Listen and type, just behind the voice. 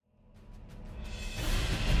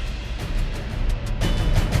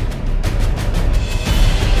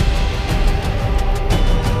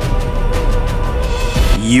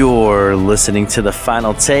You're listening to The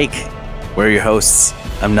Final Take. We're your hosts.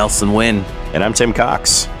 I'm Nelson Wynn. And I'm Tim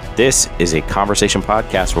Cox. This is a conversation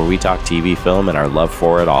podcast where we talk TV, film, and our love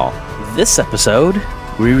for it all. This episode,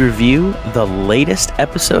 we review the latest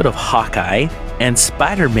episode of Hawkeye and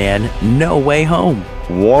Spider-Man No Way Home.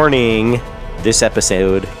 Warning, this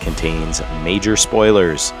episode contains major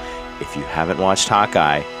spoilers. If you haven't watched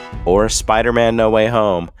Hawkeye or Spider-Man No Way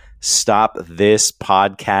Home, stop this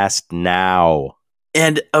podcast now.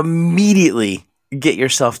 And immediately get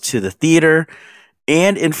yourself to the theater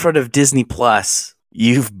and in front of Disney Plus.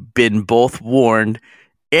 You've been both warned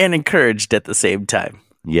and encouraged at the same time.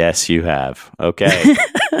 Yes, you have. Okay.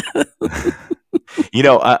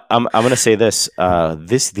 I'm going to say this.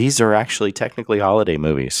 These are actually technically holiday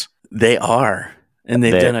movies. They are. And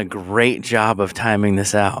they've done a great job of timing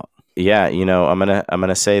this out. Yeah, I'm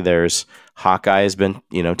gonna say there's Hawkeye has been,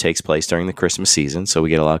 takes place during the Christmas season, so we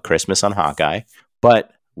get a lot of Christmas on Hawkeye.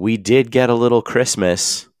 But we did get a little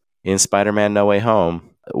Christmas in Spider-Man No Way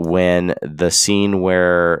Home when the scene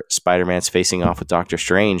where Spider-Man's facing off with Doctor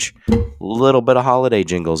Strange, a little bit of holiday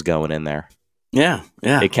jingles going in there. Yeah,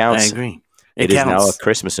 it counts. I agree. It counts. Is now a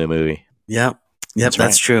Christmas movie. Yep,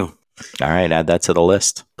 that's true. All right, add that to the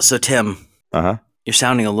list. So Tim, you're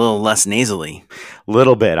sounding a little less nasally.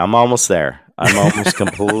 Little bit. I'm almost there. I'm almost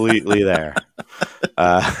completely there.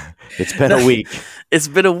 It's been a week. It's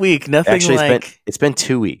been a week. Nothing. Actually, it's been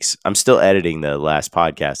 2 weeks. I'm still editing the last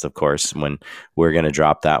podcast, of course, when we're going to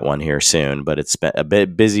drop that one here soon. But it's been a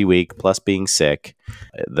bit busy week, plus being sick.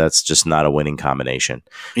 That's just not a winning combination.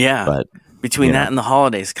 Yeah. But between that and the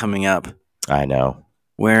holidays coming up, I know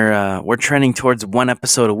we're trending towards one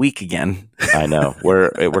episode a week again. I know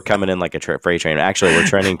we're coming in like a freight train. Actually, we're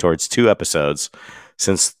trending towards 2 episodes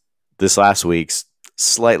since this last week's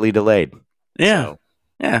slightly delayed. Yeah. So,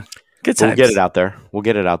 yeah. Good times. We'll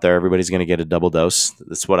get it out there. Everybody's going to get a double dose.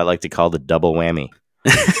 That's what I like to call the double whammy.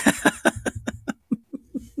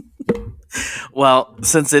 Well,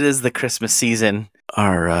 since it is the Christmas season,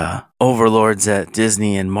 our overlords at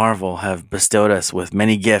Disney and Marvel have bestowed us with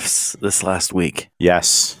many gifts this last week.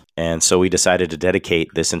 Yes. And so we decided to dedicate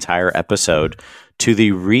this entire episode to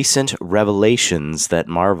the recent revelations that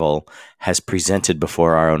Marvel has presented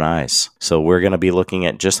before our own eyes. So we're going to be looking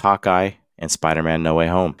at just Hawkeye and Spider-Man No Way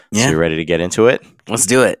Home. Yeah. So you ready to get into it? Let's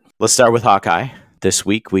do it. Let's start with Hawkeye. This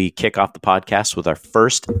week, we kick off the podcast with our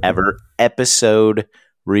first ever episode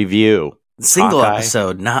review. Single Hawkeye,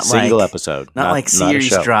 episode, not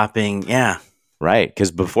series dropping. Yeah. Right. Because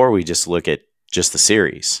before we just look at just the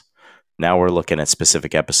series, now we're looking at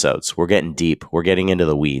specific episodes. We're getting deep. We're getting into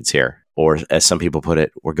the weeds here. Or as some people put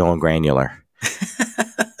it, we're going granular.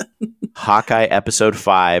 Hawkeye episode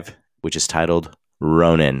 5, which is titled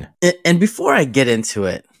Ronin. And before I get into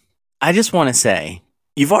it, I just want to say,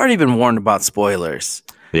 you've already been warned about spoilers.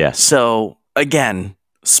 Yes. So, again,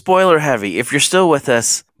 spoiler heavy. If you're still with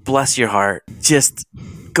us, bless your heart. Just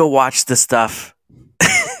go watch the stuff.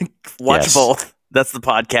 Watch both. That's the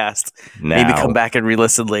podcast. Now, maybe come back and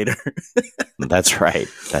re-listen later. That's right.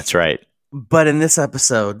 But in this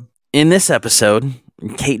episode,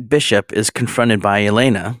 Kate Bishop is confronted by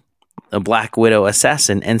Elena, a Black Widow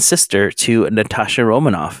assassin and sister to Natasha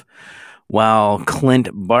Romanoff, while Clint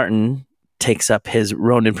Barton takes up his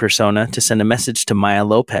Ronin persona to send a message to Maya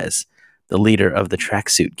Lopez, the leader of the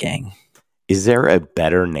tracksuit gang. Is there a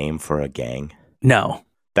better name for a gang? No.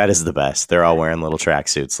 That is the best. They're all wearing little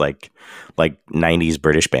tracksuits like 90s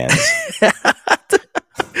British bands.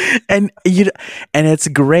 And it's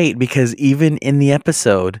great because even in the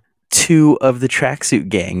episode, 2 of the tracksuit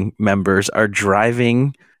gang members are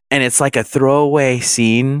driving, and it's like a throwaway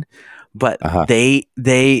scene, but they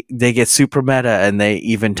get super meta, and they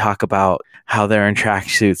even talk about how they're in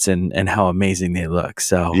tracksuits and how amazing they look.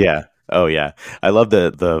 So yeah. Oh yeah. I love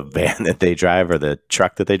the van that they drive, or the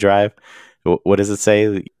truck that they drive. What does it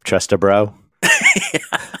say? Trust a bro?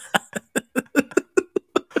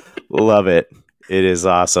 Love it. It is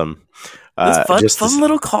awesome. It's fun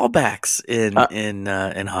little callbacks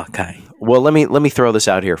in Hawkeye. Well, let me throw this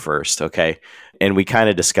out here first, okay? And we kind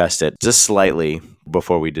of discussed it just slightly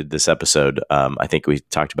before we did this episode. I think we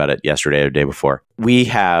talked about it yesterday or the day before. We've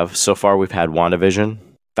had WandaVision,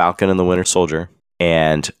 Falcon and the Winter Soldier,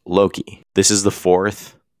 and Loki. This is the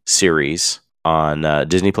 4th series on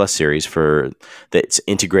Disney Plus series that's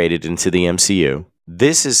integrated into the MCU.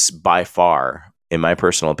 This is by far, in my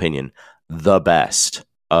personal opinion, the best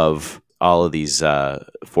of all of these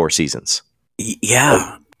 4 seasons.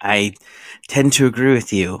 Yeah, I tend to agree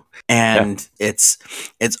with you. And it's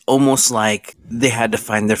almost like they had to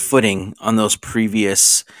find their footing on those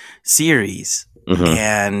previous series. Mm-hmm.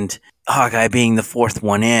 And Hawkeye being the fourth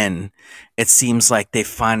one in, it seems like they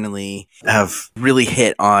finally have really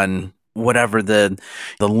hit on whatever the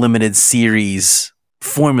limited series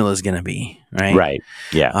formula is going to be, right? Right.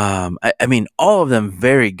 Yeah. I mean, all of them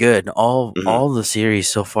very good. Mhm. All the series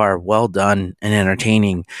so far well done and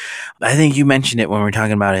entertaining. I think you mentioned it when we were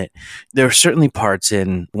talking about it. There were certainly parts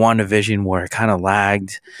in WandaVision where it kind of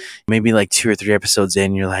lagged. Maybe like 2 or 3 episodes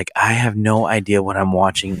in, you're like, I have no idea what I'm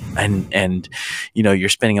watching, and you're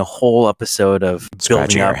spending a whole episode of building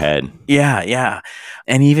Scratching your up. head. Yeah, yeah.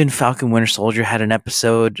 And even Falcon Winter Soldier had an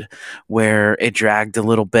episode where it dragged a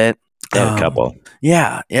little bit. They had a couple.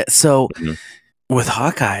 Yeah. So Mhm. with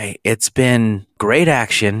Hawkeye, it's been great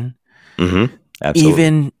action. Mhm.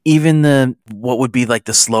 Absolutely. Even the what would be like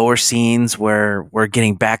the slower scenes where we're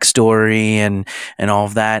getting backstory and all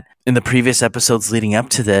of that in the previous episodes leading up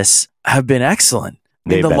to this have been excellent. I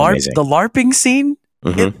mean They've been amazing. the LARPing scene,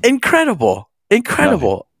 Mhm. incredible, No.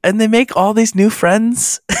 incredible, and they make all these new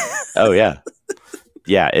friends. Oh yeah.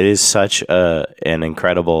 Yeah, it is such an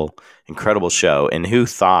incredible show. And who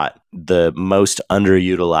thought the most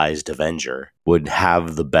underutilized Avenger would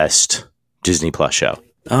have the best Disney Plus show?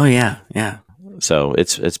 Oh yeah, yeah. So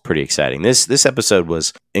it's pretty exciting. This episode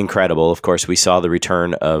was incredible. Of course, we saw the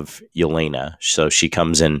return of Yelena. So she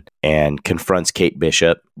comes in and confronts Kate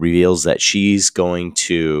Bishop, reveals that she's going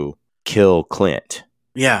to kill Clint.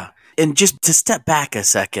 Yeah. And just to step back a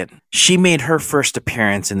second, she made her first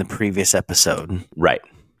appearance in the previous episode Right.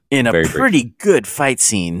 in a Very brief. pretty good fight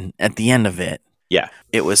scene at the end of it. Yeah.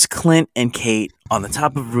 It was Clint and Kate on the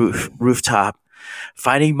top of rooftop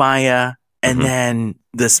fighting Maya, and Mhm. then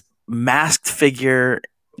this masked figure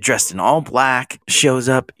dressed in all black shows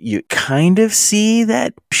up. You kind of see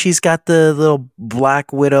that she's got the little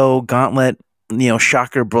Black Widow gauntlet,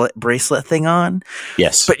 shocker bracelet thing on,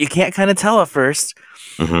 Yes. but you can't kind of tell at first.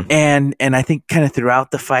 Mhm. And I think kind of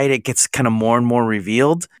throughout the fight, it gets kind of more and more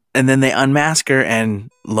revealed. And then they unmask her, and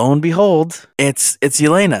lo and behold, it's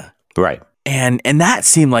Yelena. Right. And that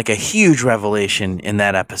seemed like a huge revelation in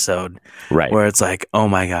that episode, Right. where it's like, oh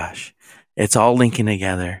my gosh, it's all linking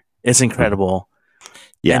together. It's incredible.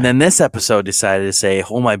 Yeah. And then this episode decided to say,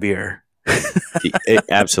 hold my beer.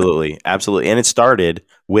 Absolutely. Absolutely. And it started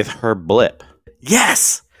with her blip.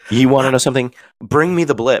 Yes, You want to know something? Bring me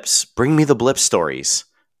the blips. Bring me the blip stories.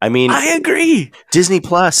 I mean, I agree. Disney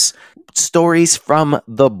Plus stories from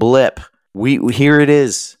the blip. Here it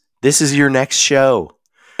is. This is your next show.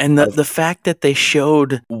 And the fact that they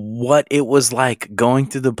showed what it was like going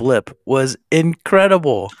through the blip was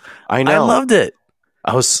incredible. I know. I loved it.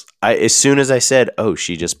 As soon as I said, "Oh,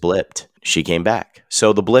 she just blipped," she came back.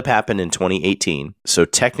 So the blip happened in 2018. So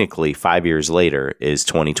technically, 5 years later is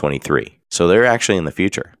 2023. So they're actually in the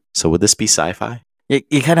future. So would this be sci-fi?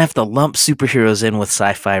 You kind of have to lump superheroes in with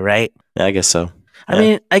sci-fi, right? Yeah, I guess so. I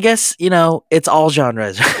mean, I guess, it's all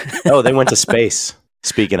genres. Oh, they went to space.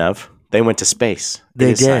 Speaking of, they went to space. They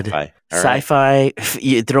It is did. Sci-fi. All right. Sci-fi,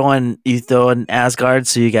 you throw in Asgard,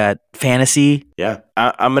 so you got fantasy. Yeah,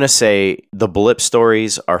 I'm gonna say the blip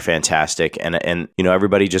stories are fantastic, and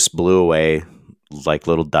everybody just blew away like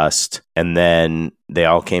little dust, and then they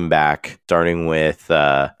all came back, starting with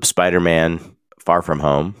Spider-Man: Far From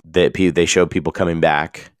Home. They showed people coming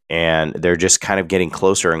back, and they're just kind of getting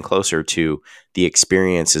closer and closer to the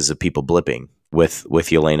experiences of people blipping with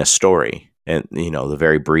Yelena's story. And, the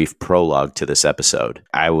very brief prologue to this episode.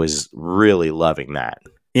 I was really loving that.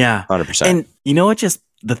 Yeah. 100%. And you know what,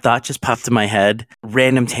 the thought just popped in my head,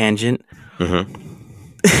 random tangent. Mm-hmm.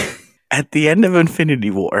 At the end of Infinity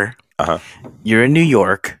War, Uh-huh. you're in New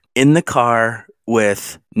York, in the car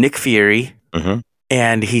with Nick Fury, Mm-hmm.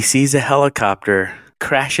 and he sees a helicopter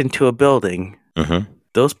crash into a building. Mm-hmm.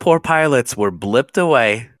 Those poor pilots were blipped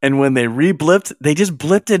away, and when they re-blipped, they just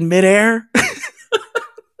blipped in midair.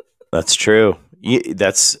 That's true.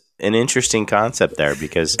 That's an interesting concept there,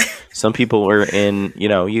 because some people were in,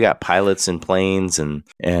 you got pilots and planes and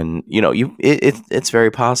it's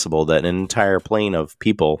very possible that an entire plane of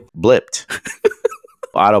people blipped.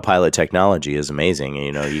 Autopilot technology is amazing.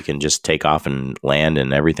 You can just take off and land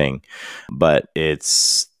and everything, but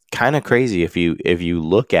it's kind of crazy if you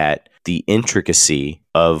look at the intricacy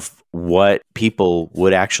of what people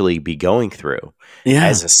would actually be going through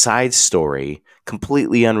as a side story,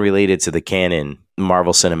 completely unrelated to the canon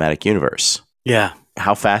Marvel Cinematic Universe. Yeah.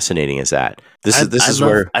 How fascinating is that? This is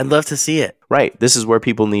where I'd love to see it. Right. This is where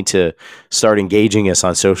people need to start engaging us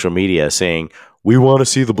on social media, saying, "We want to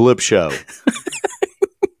see the blip show."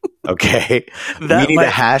 Okay. We need to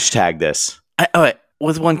hashtag this.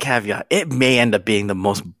 With one caveat, it may end up being the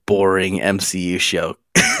most boring MCU show.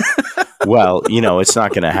 Well, it's not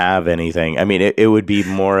going to have anything. I mean, it would be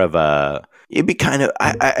more of a, It'd be kind of,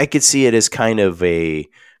 I could see it as kind of a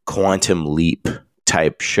Quantum Leap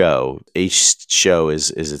type show. Each show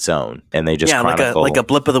is its own, and they just chronicle. like a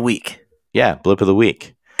blip of the week. Yeah, blip of the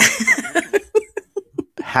week.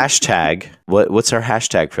 Hashtag, what's our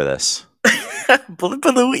hashtag for this? Blip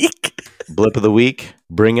of the week. Blip of the week.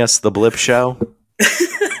 Bring us the blip show.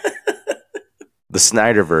 The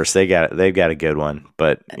Snyderverse, they've got a good one,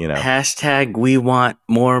 but you know. Hashtag we want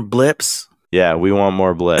more blips. Yeah, we want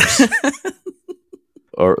more blips.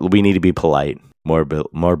 Or we need to be polite. More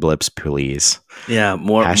blips, please. Yeah,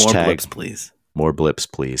 more blips, please. More blips,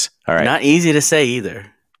 please. All right. Not easy to say either.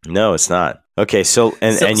 No, it's not. Okay, so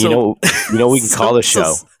you know we can call the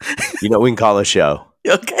show. You know we can call the show.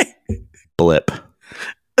 Okay. Blip.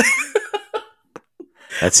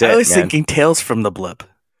 That's it. I was thinking Tales from the Blip.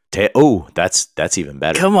 That's even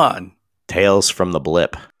better. Come on. Tales from the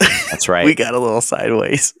Blip. That's right. We got a little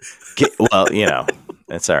sideways. Well, you know,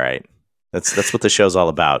 that's all right. That's what the show's all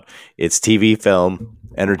about. It's TV, film,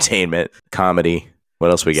 entertainment, comedy. What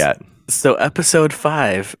else we got? So episode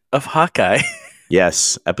 5 of Hawkeye.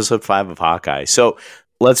 Yes, episode 5 of Hawkeye. So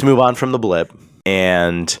let's move on from the blip,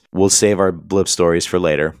 and we'll save our blip stories for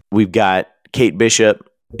later. We've got Kate Bishop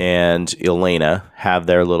and Elena have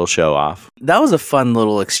their little show off. That was a fun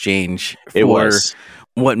little exchange It for was.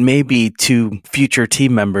 what may be 2 future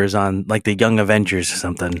team members on like the Young Avengers or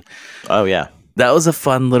something. Oh, yeah. That was a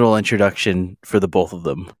fun little introduction for the both of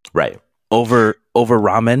them. Right. Over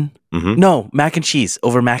ramen? Mm-hmm. No, mac and cheese.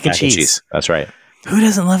 Over mac and cheese. That's right. Who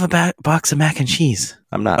doesn't love a box of mac and cheese?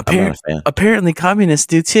 I'm not a fan. Apparently communists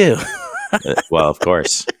do too. Well, of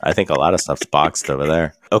course. I think a lot of stuff's boxed over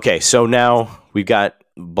there. Okay, so now we've got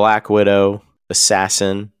Black Widow,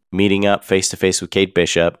 Assassin, meeting up face-to-face with Kate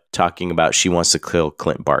Bishop, talking about she wants to kill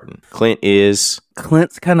Clint Barton. Clint's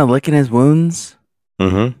kind of licking his wounds,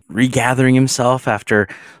 mm-hmm. regathering himself after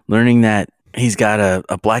learning that he's got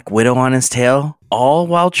a Black Widow on his tail, all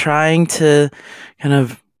while trying to kind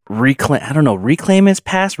of reclaim his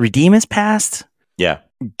past, redeem his past. Yeah.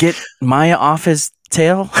 Get Maya off his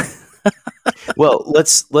tail. Well,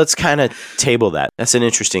 let's kind of table that. That's an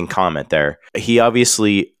interesting comment there. He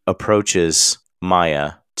obviously approaches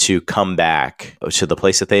Maya to come back to the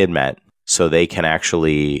place that they had met so they can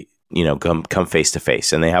actually, you know, come face to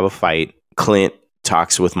face, and they have a fight. Clint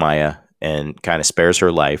talks with Maya and kind of spares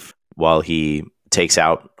her life while he takes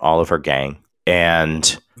out all of her gang.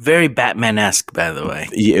 And very Batman-esque, by the way.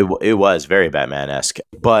 It was very Batman-esque.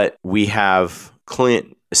 But we have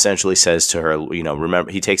Clint essentially says to her, you know, remember,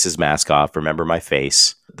 he takes his mask off. Remember my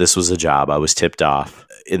face. This was a job. I was tipped off.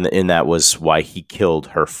 In that was why he killed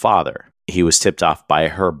her father. He was tipped off by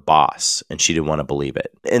her boss, and she didn't want to believe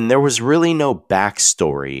it. And there was really no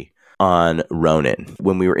backstory on Ronin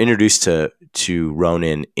when we were introduced to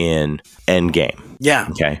Ronin in Endgame. Yeah.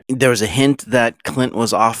 Okay. There was a hint that Clint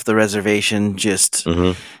was off the reservation, just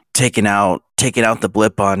taking out the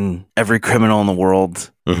blip on every criminal in the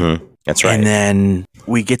world. Mm-hmm. That's right. And then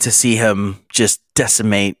we get to see him just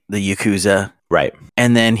decimate the Yakuza. Right.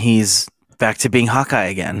 And then he's back to being Hawkeye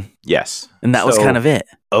again. Yes. And that was kind of it.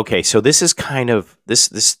 Okay, so this is kind of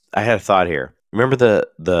this I had a thought here. Remember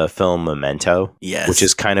the film Memento? Yes. Which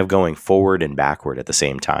is kind of going forward and backward at the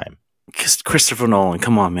same time. Christopher Nolan,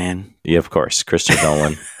 come on, man. Yeah, of course. Christopher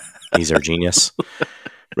Nolan. He's our genius.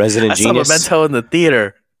 Resident genius. I saw Memento in the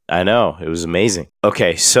theater. I know. It was amazing.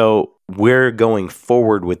 Okay, so we're going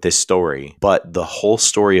forward with this story, but the whole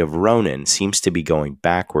story of Ronin seems to be going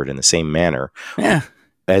backward in the same manner. Yeah.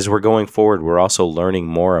 As we're going forward, we're also learning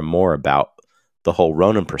more and more about the whole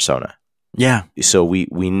Ronin persona. Yeah. So we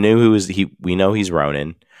knew we know he's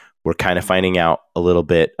Ronin. We're kind of finding out a little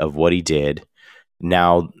bit of what he did.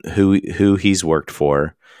 Now who he's worked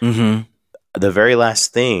for. Mm-hmm. The very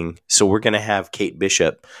last thing, so we're going to have Kate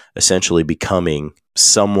Bishop essentially becoming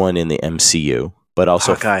someone in the MCU, but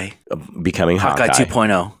also Hawkeye. Becoming Hawkeye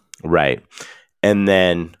 2.0. Right. And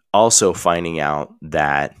then also finding out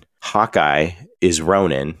that Hawkeye is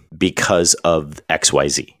Ronin because of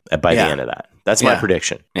XYZ by the end of that. That's my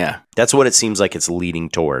prediction. Yeah. That's what it seems like it's leading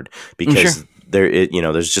toward, because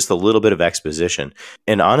there's just a little bit of exposition.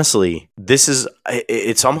 And honestly,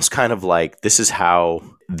 it's almost kind of like this is how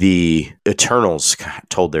the Eternals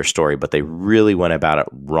told their story, but they really went about it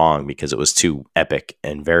wrong because it was too epic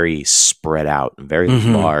and very spread out and very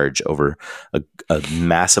large over a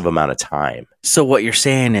massive amount of time. So what you're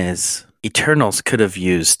saying is Eternals could have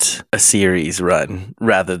used a series run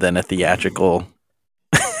rather than a theatrical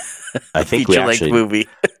I think feature-length movie.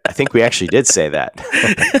 I think we actually did say that.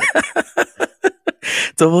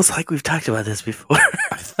 It's almost like we've talked about this before.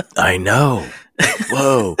 I know.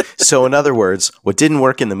 Whoa. So in other words, what didn't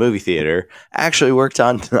work in the movie theater actually worked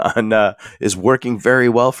is working very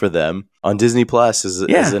well for them on Disney Plus as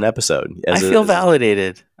an episode. I feel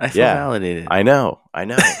validated. I feel validated. I know.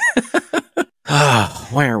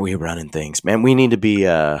 Why aren't we running things, man? We need to be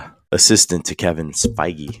assistant to Kevin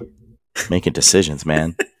Feige, making decisions,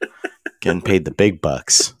 man. Getting paid the big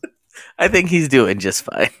bucks. I think he's doing just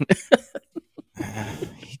fine.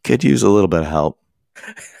 He could use a little bit of help.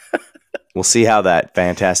 We'll see how that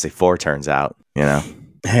Fantastic Four turns out.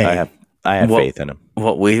 Hey, I have faith in him.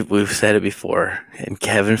 What we've said it before. In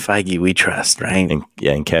Kevin Feige, we trust, right?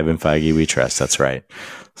 In Kevin Feige, we trust. That's right.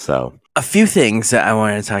 So a few things that I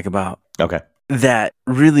wanted to talk about. Okay. That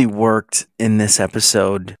really worked in this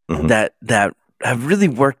episode. Mm-hmm. That have really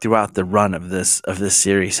worked throughout the run of this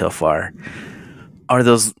series so far. Are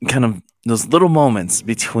those little moments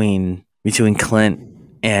between Clint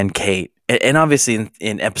and Kate. And obviously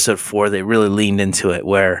in episode 4, they really leaned into it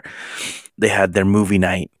where they had their movie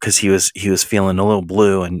night because he was feeling a little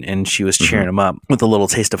blue and she was cheering him up with a little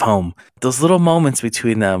taste of home. Those little moments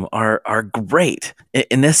between them are great.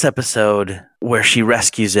 In this episode where she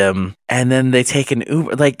rescues him and then they take an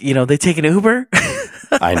Uber, they take an Uber.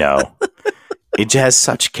 I know. It just has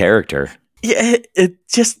such character. Yeah, it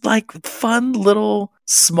just like fun little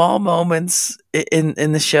small moments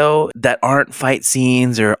in the show that aren't fight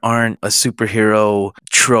scenes or aren't a superhero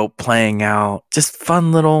trope playing out. Just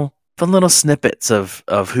fun little snippets of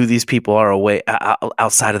who these people are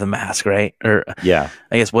outside of the mask, right? Or yeah,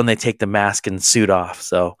 I guess when they take the mask and suit off.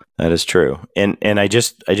 So that is true. And I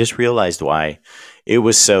just realized why it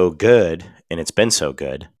was so good. And it's been so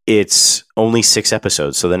good. It's only 6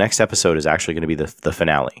 episodes. So the next episode is actually going to be the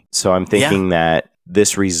finale. So I'm thinking that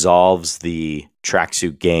this resolves the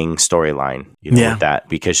tracksuit gang storyline, with that,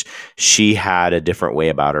 because she had a different way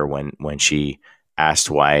about her when she asked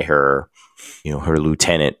why her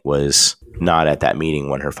lieutenant was not at that meeting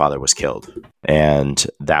when her father was killed. And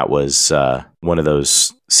that was one of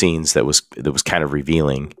those scenes that was kind of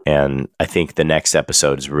revealing. And I think the next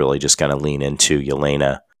episode is really just going to lean into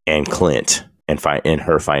Yelena and Clint and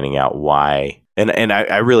her finding out why. And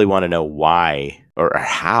I really want to know why or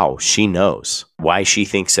how she knows why she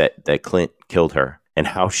thinks that Clint killed her and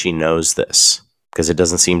how she knows this, because it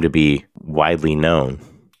doesn't seem to be widely known.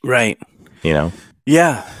 Right. Yeah.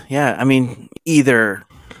 I mean, either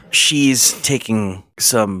she's taking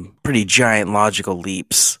some pretty giant logical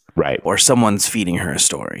leaps. Right. Or someone's feeding her a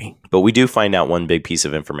story. But we do find out one big piece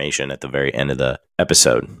of information at the very end of the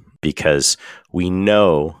episode, because we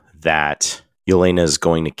know that Yelena is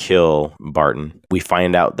going to kill Barton. We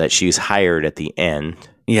find out that she's hired at the end.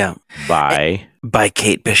 Yeah. By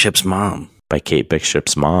Kate Bishop's mom. By Kate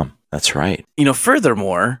Bishop's mom. That's right.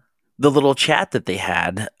 Furthermore, the little chat that they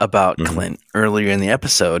had about Clint earlier in the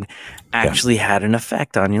episode actually had an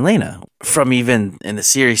effect on Yelena. From even in the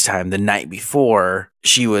series time, the night before,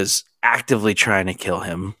 she was actively trying to kill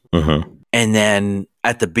him. Mm-hmm. And then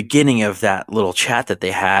at the beginning of that little chat that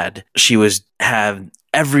they had, she had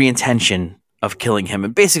every intention of killing him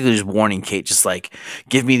and basically just warning Kate, just like,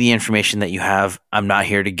 give me the information that you have. I'm not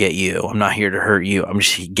here to get you. I'm not here to hurt you. I'm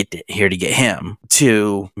just here to get him.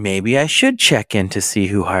 To maybe I should check in to see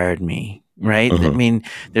who hired me. Right. I mean,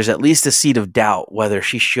 there's at least a seed of doubt whether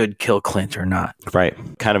she should kill Clint or not. Right.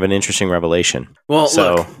 Kind of an interesting revelation. Well,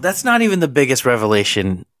 look, that's not even the biggest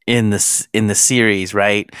revelation in the series,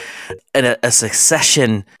 right? And a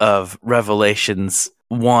succession of revelations.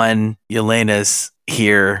 1, Yelena's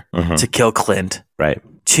here to kill Clint. Right.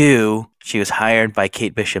 2, she was hired by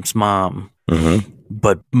Kate Bishop's mom. Mm-hmm.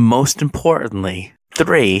 But most importantly,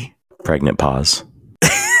 3, pregnant pause.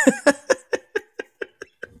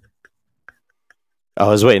 I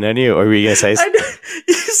was waiting on you. Or were you going to say something?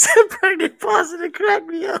 You said pregnant pause and it cracked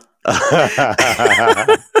me up.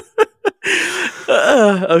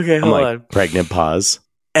 Okay, hold on. Pregnant pause.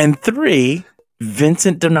 And 3,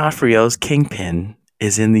 Vincent D'Onofrio's Kingpin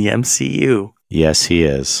is in the MCU. Yes, he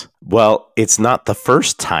is. Well, it's not the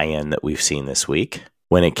first tie-in that we've seen this week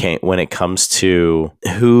when it comes to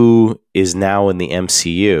who is now in the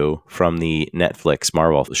MCU from the Netflix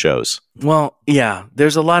Marvel shows. Well, yeah,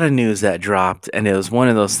 there's a lot of news that dropped, and it was one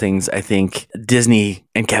of those things I think Disney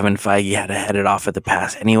and Kevin Feige had to head it off at the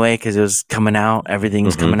pass anyway, because it was coming out. Everything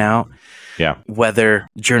was coming out. Yeah. Whether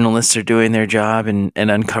journalists are doing their job and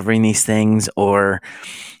uncovering these things, or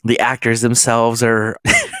the actors themselves are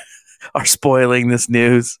are spoiling this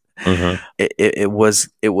news. Mm-hmm. It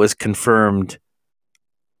was confirmed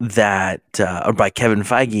that or by Kevin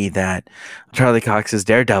Feige that Charlie Cox's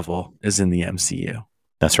Daredevil is in the MCU.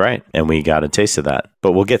 That's right. And we got a taste of that,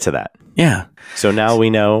 but we'll get to that. Yeah. So now we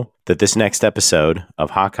know that this next episode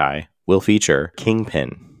of Hawkeye will feature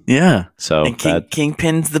Kingpin. Yeah. So and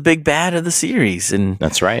Kingpin's the big bad of the series. And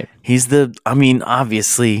that's right. He's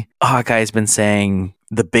obviously Hawkeye's been saying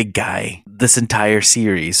the big guy this entire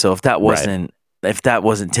series. So if that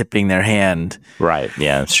wasn't tipping their hand, right?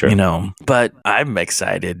 Yeah, that's true. But I'm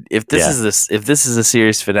excited. If this is a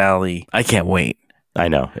series finale, I can't wait. I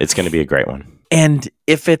know it's going to be a great one. And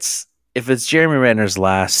if it's Jeremy Renner's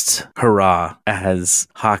last hurrah as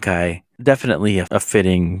Hawkeye, definitely a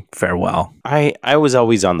fitting farewell. I was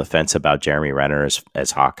always on the fence about Jeremy Renner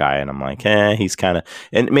as Hawkeye, and I'm like, he's kind of,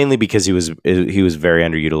 and mainly because he was very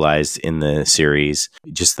underutilized in the series,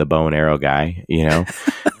 just the bow and arrow guy,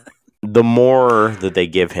 The more that they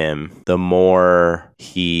give him, the more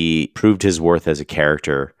he proved his worth as a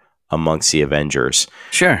character amongst the Avengers.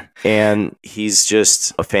 Sure. And he's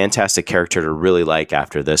just a fantastic character to really like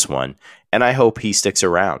after this one. And I hope he sticks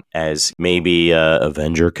around as maybe a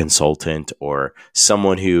Avenger consultant or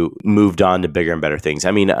someone who moved on to bigger and better things.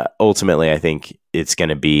 I mean, ultimately, I think it's going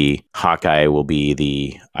to be Hawkeye will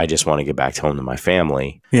be I just want to get back home to my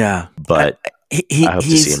family. Yeah. But I hope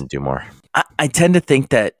to see him do more. I tend to think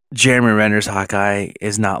that Jeremy Renner's Hawkeye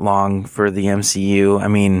is not long for the MCU. I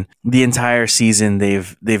mean, the entire season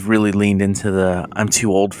they've really leaned into the I'm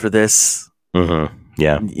too old for this. Mm-hmm.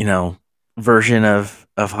 Yeah. Version of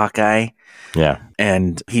Hawkeye. Yeah.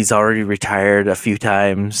 And he's already retired a few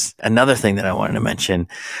times. Another thing that I wanted to mention,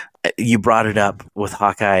 you brought it up with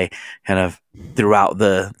Hawkeye kind of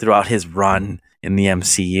throughout his run in the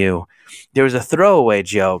MCU. There was a throwaway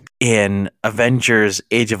joke in Avengers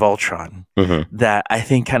Age of Ultron that I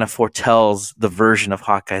think kind of foretells the version of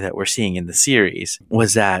Hawkeye that we're seeing in the series,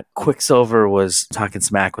 was that Quicksilver was talking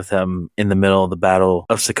smack with him in the middle of the Battle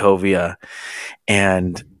of Sokovia.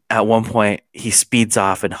 And at one point he speeds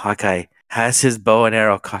off and Hawkeye has his bow and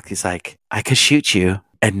arrow cocked. He's like, I could shoot you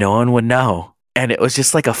and no one would know. And it was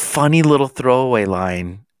just like a funny little throwaway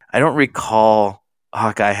line. I don't recall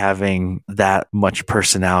Hawkeye having that much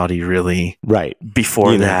personality really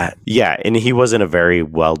before that. Yeah, and he wasn't a very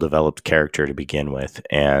well-developed character to begin with.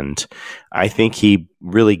 And I think he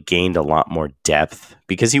really gained a lot more depth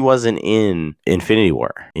because he wasn't in Infinity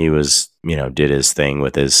War. He was, did his thing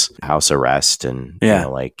with his house arrest and,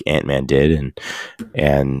 like Ant-Man did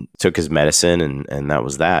and took his medicine and that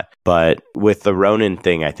was that. But with the Ronin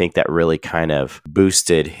thing, I think that really kind of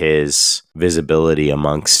boosted his visibility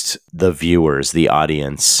amongst the viewers, the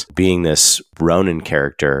audience, being this Ronin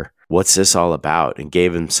character. What's this all about? And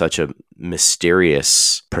gave him such a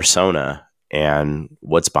mysterious persona. And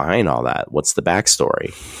what's behind all that? What's the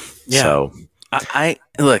backstory? Yeah. So I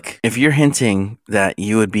look, if you're hinting that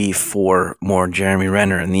you would be for more Jeremy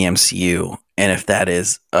Renner in the MCU, and if that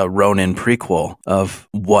is a Ronin prequel of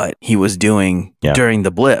what he was doing during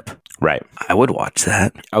the blip, right, I would watch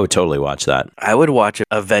that. I would totally watch that. I would watch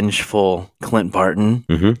a vengeful Clint Barton.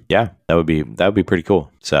 Mm-hmm. Yeah, that would be pretty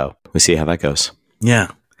cool. So we'll see how that goes.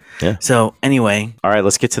 Yeah. So anyway, all right,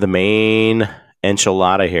 let's get to the main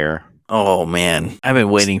enchilada here. Oh, man. I've been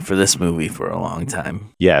waiting for this movie for a long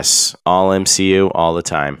time. Yes. All MCU, all the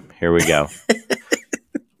time. Here we go.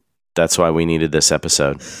 That's why we needed this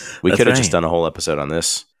episode. We could have just done a whole episode on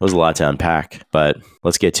this. It was a lot to unpack, but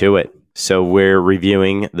let's get to it. So we're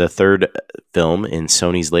reviewing the third film in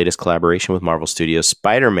Sony's latest collaboration with Marvel Studios,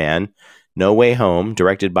 Spider-Man: No Way Home,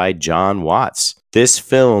 directed by John Watts. This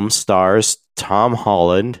film stars Tom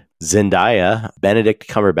Holland, Zendaya, Benedict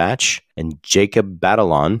Cumberbatch, and Jacob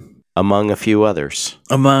Batalon, among a few others.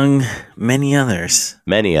 Among many others.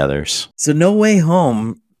 Many others. So No Way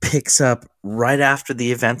Home picks up right after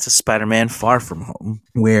the events of Spider-Man Far From Home,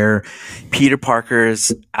 where Peter Parker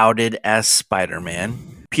is outed as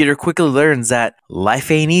Spider-Man. Peter quickly learns that life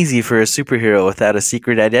ain't easy for a superhero without a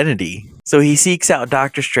secret identity. So he seeks out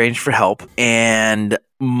Doctor Strange for help, and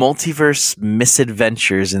multiverse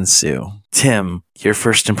misadventures ensue. Tim, your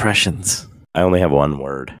first impressions? I only have one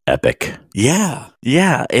word: epic. Yeah.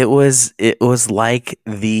 It was like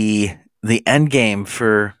the end game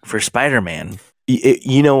for Spider-Man.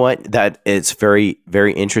 You know what? That it's very,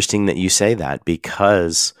 very interesting that you say that,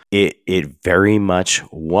 because it very much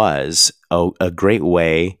was a great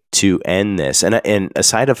way to end this. And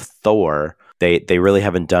aside of Thor, they really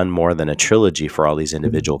haven't done more than a trilogy for all these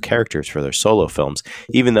individual characters for their solo films,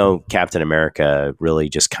 even though Captain America really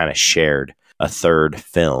just kind of shared a third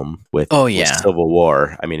film with Civil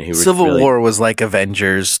War. I mean, Civil War was like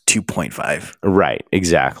Avengers 2.5. Right,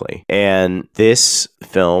 exactly. And this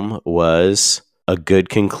film was a good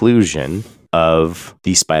conclusion of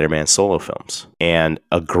the Spider-Man solo films and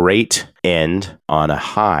a great end on a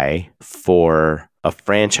high for a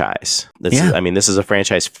franchise. This is a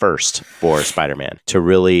franchise first for Spider-Man to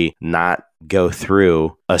really not go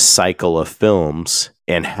through a cycle of films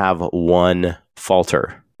and have one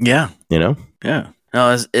falter. Yeah. You know? Yeah.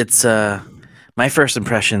 No, it's my first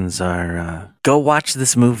impressions are go watch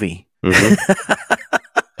this movie. Mm-hmm.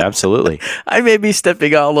 Absolutely. I may be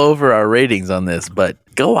stepping all over our ratings on this, but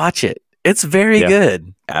go watch it. It's very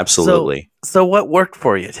good. Absolutely. So what worked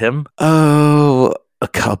for you, Tim? Oh, a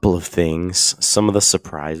couple of things. Some of the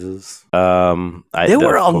surprises. There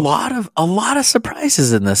were a lot of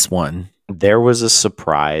surprises in this one. There was a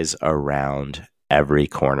surprise around every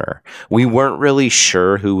corner. We weren't really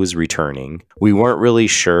sure who was returning. We weren't really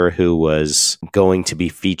sure who was going to be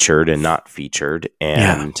featured and not featured.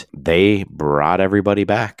 And they brought everybody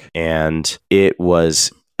back. And it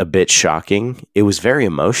was a bit shocking. It was very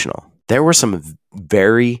emotional. There were some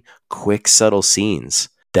very quick, subtle scenes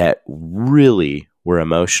that really were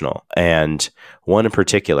emotional. And one in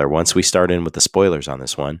particular, once we start in with the spoilers on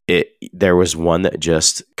this one, there was one that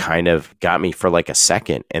just kind of got me for like a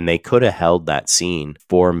second, and they could have held that scene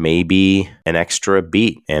for maybe an extra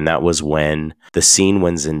beat. And that was when the scene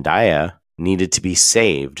when Zendaya needed to be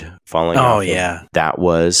saved falling off. That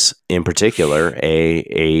was in particular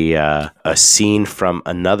a scene from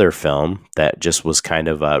another film that just was kind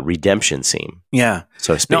of a redemption scene. Yeah.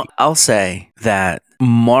 So to speak. No, I'll say that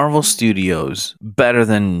Marvel Studios, better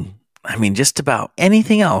than just about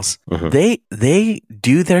anything else, they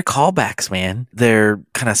do their callbacks, man. They're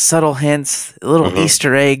kind of subtle hints, little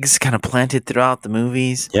Easter eggs kind of planted throughout the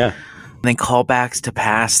movies. Yeah. And then callbacks to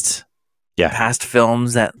past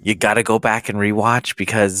films that you got to go back and rewatch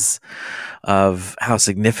because of how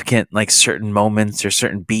significant like certain moments or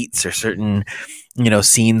certain beats or certain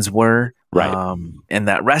scenes were. Right. And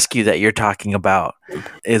that rescue that you're talking about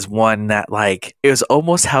is one that like it was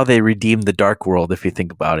almost how they redeemed the Dark World, if you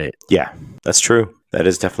think about it. Yeah, that's true. That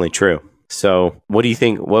is definitely true. So what do you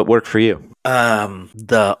think? What worked for you?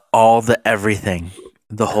 The everything,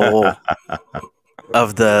 the whole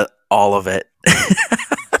of all of it.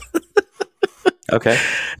 Okay.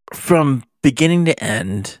 From beginning to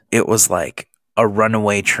end, it was like a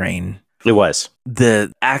runaway train. It was.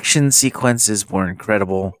 The action sequences were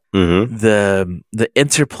incredible. Mm-hmm. The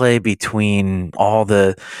interplay between all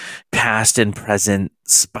the past and present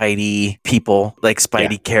Spidey people, like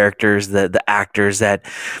Spidey characters, the actors that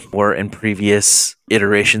were in previous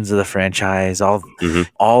iterations of the franchise, all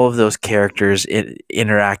of those characters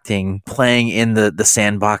interacting, playing in the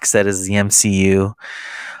sandbox that is the MCU.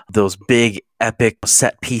 Those big epic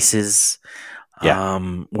set pieces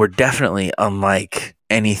were definitely unlike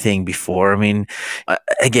anything before. I mean,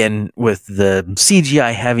 again, with the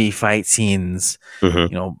CGI heavy fight scenes,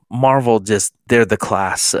 Marvel they're the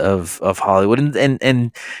class of Hollywood,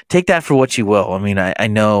 and take that for what you will. I mean, I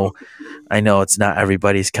know it's not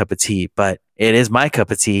everybody's cup of tea, but it is my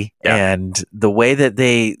cup of tea. Yeah. And the way that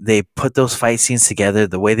they put those fight scenes together,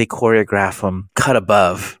 the way they choreograph them, cut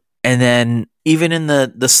above. And then even in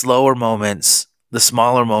the slower moments, the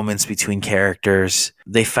smaller moments between characters,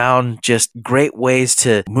 they found just great ways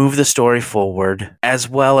to move the story forward as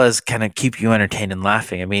well as kind of keep you entertained and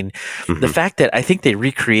laughing. I mean, the fact that I think they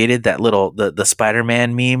recreated that little the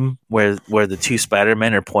Spider-Man meme where the two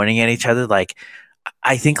Spider-Men are pointing at each other, like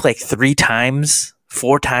I think like 4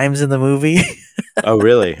 times in the movie. Oh,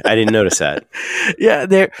 really? I didn't notice that.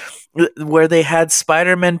 Yeah, where they had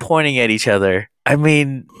Spider-Men pointing at each other. I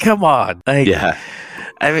mean, come on. Like, yeah.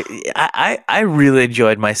 I mean, I really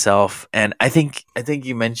enjoyed myself, and I think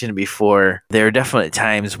you mentioned it before. There are definitely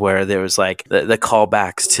times where there was like the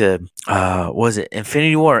callbacks to was it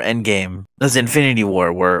Infinity War or Endgame? It was Infinity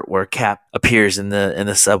War where Cap appears in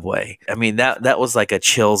the subway. I mean that was like a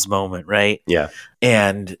chills moment, right? Yeah.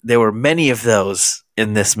 And there were many of those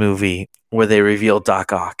in this movie where they revealed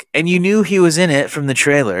Doc Ock, and you knew he was in it from the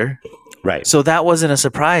trailer. Right. So that wasn't a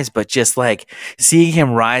surprise, but just like seeing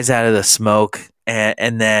him rise out of the smoke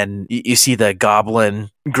and then you see the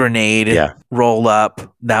goblin grenade roll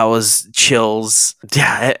up. That was chills.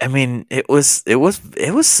 Yeah. I mean, it was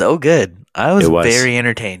so good. I was very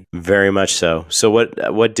entertained. Very much so. So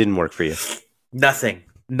what didn't work for you? Nothing.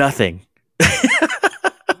 I'm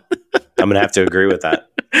going to have to agree with that.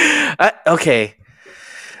 Okay.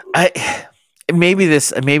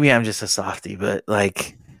 Maybe I'm just a softie, but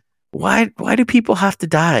like, why do people have to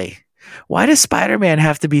die? Why does Spider-Man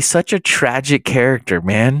have to be such a tragic character,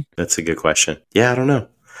 man? That's a good question. Yeah, I don't know.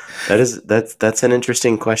 That's an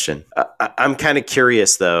interesting question. I'm kind of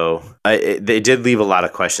curious, though. They did leave a lot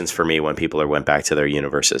of questions for me when people went back to their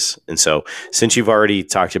universes. And so since you've already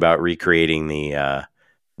talked about recreating the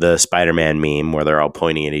the Spider-Man meme where they're all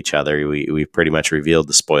pointing at each other. We pretty much revealed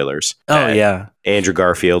the spoilers. Oh yeah, Andrew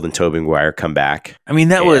Garfield and Tobey Maguire come back. I mean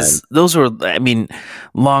those were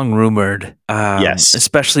long rumored. Yes,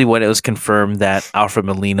 especially when it was confirmed that Alfred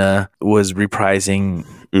Molina was reprising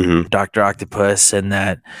Dr. Octopus, and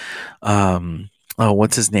that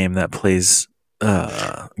what's his name that plays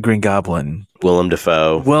Green Goblin? Willem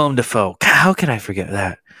Dafoe. God, how could I forget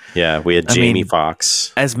that? Yeah, we had Jamie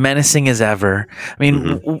Foxx, as menacing as ever.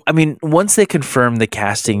 I mean, once they confirmed the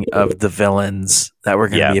casting of the villains that were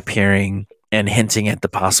going to be appearing and hinting at the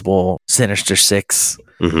possible Sinister Six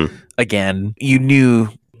again, you knew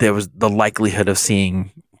there was the likelihood of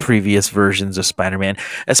seeing previous versions of Spider-Man.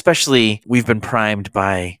 Especially, we've been primed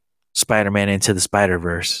by Spider-Man Into the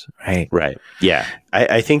Spider-Verse, right? Right. Yeah.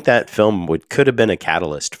 I think that film could have been a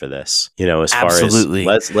catalyst for this. As Absolutely.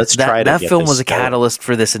 far as let's try to that get film this was a going. catalyst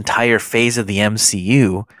for this entire phase of the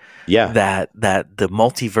MCU. Yeah. That the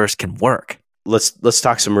multiverse can work. Let's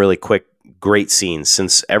talk some really quick, great scenes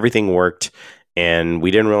since everything worked. And we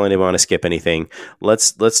didn't really want to skip anything.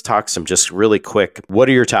 Let's talk some just really quick. What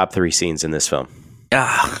are your top 3 scenes in this film?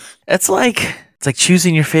 It's like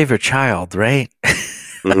choosing your favorite child, right?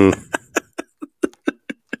 There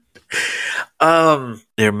are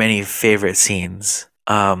many favorite scenes.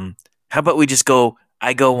 How about we just go?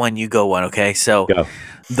 I go one, you go one. Okay, so go.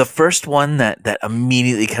 The first one that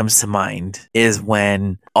immediately comes to mind is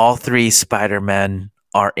when all 3 Spider-Men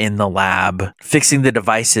are in the lab fixing the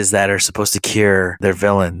devices that are supposed to cure their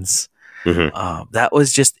villains. It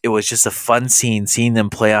was just a fun scene, seeing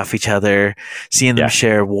them play off each other, seeing them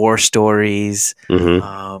share war stories.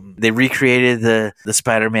 They recreated the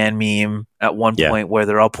Spider-Man meme at one point where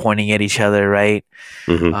they're all pointing at each other, right?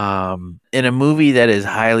 In a movie that is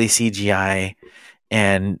highly CGI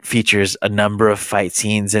and features a number of fight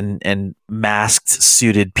scenes and masked,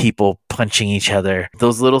 suited people punching each other,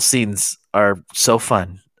 those little scenes are so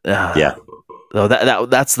fun. So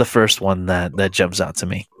that's the first one that jumps out to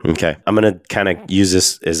me. Okay. I'm going to kind of use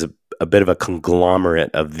this as a bit of a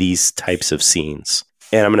conglomerate of these types of scenes.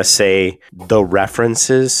 And I'm going to say the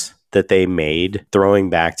references that they made throwing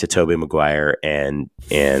back to Tobey Maguire and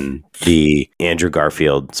the Andrew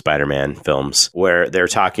Garfield Spider-Man films, where they're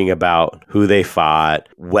talking about who they fought,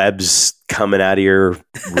 webs coming out of your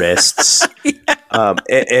wrists. But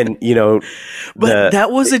that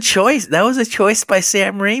was a choice. That was a choice by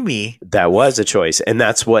Sam Raimi. That was a choice. And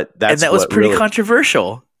that was pretty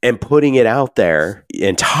controversial. And putting it out there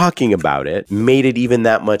and talking about it made it even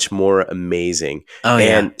that much more amazing.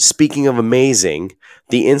 And speaking of amazing,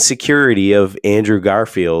 the insecurity of Andrew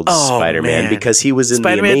Garfield's Spider-Man, because he was in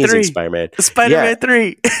Spider-Man the Amazing 3. Spider-Man. Spider-Man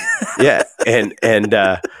 3. Yeah. And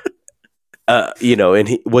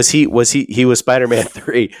he was Spider-Man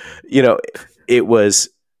 3. It was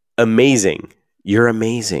amazing. You're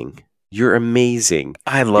amazing. You're amazing.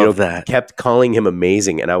 I love that. Kept calling him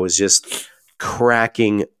amazing, and I was just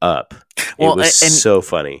cracking up. It was so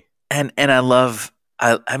funny. And I love,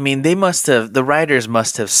 I mean, the writers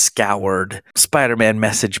must have scoured Spider-Man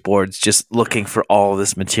message boards just looking for all of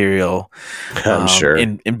this material. I'm sure.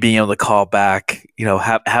 And being able to call back,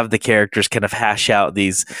 have the characters kind of hash out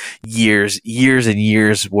these years and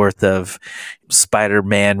years worth of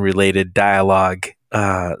Spider-Man related dialogue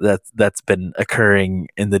that's been occurring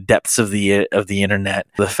in the depths of the internet.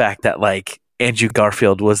 The fact that Andrew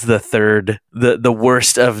Garfield was the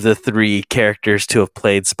worst of the 3 characters to have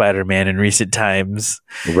played Spider-Man in recent times.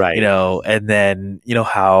 Right. And then,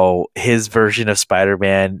 how his version of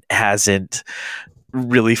Spider-Man hasn't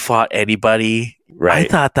really fought anybody. Right. I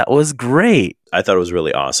thought that was great. I thought it was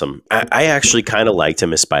really awesome. I actually kind of liked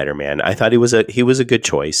him as Spider-Man. I thought he was a good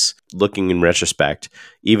choice, looking in retrospect,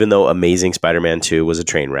 even though Amazing Spider-Man 2 was a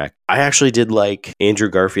train wreck. I actually did like Andrew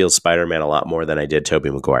Garfield's Spider-Man a lot more than I did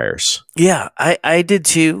Tobey Maguire's. Yeah, I did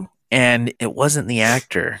too. And it wasn't the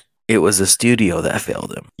actor. It was the studio that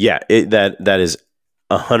failed him. Yeah, that is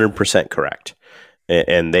 100% correct.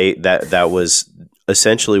 And that was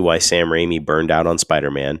essentially why Sam Raimi burned out on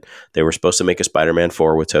Spider-Man. They were supposed to make a Spider-Man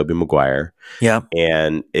 4 with Tobey Maguire. Yeah.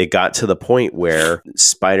 And it got to the point where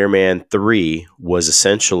Spider-Man 3 was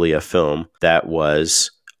essentially a film that was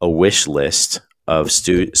a wish list of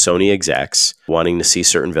Sony execs wanting to see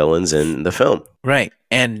certain villains in the film. Right.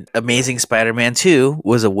 And Amazing Spider-Man 2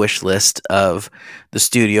 was a wish list of the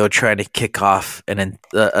studio trying to kick off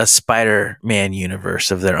a Spider-Man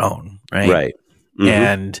universe of their own. Right. Right. Mm-hmm.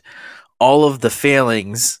 And all of the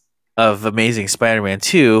failings of Amazing Spider-Man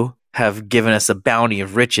 2 have given us a bounty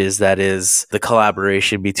of riches that is the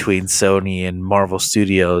collaboration between Sony and Marvel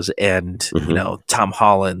Studios and, Tom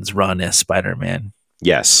Holland's run as Spider-Man.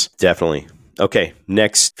 Yes, definitely. Okay,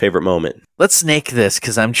 next favorite moment. Let's snake this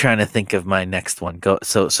because I'm trying to think of my next one. Go.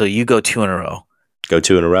 So you go 2 in a row. Go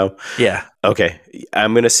 2 in a row? Yeah. Okay,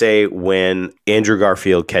 I'm going to say when Andrew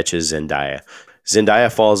Garfield catches Zendaya.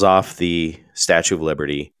 Zendaya falls off the Statue of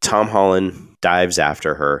Liberty. Tom Holland dives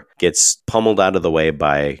after her, gets pummeled out of the way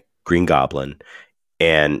by Green Goblin,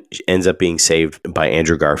 and ends up being saved by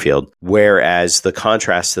Andrew Garfield. Whereas the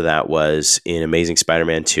contrast to that was in Amazing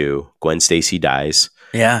Spider-Man 2, Gwen Stacy dies.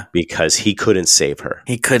 Yeah. Because he couldn't save her.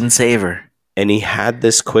 He couldn't save her. And he had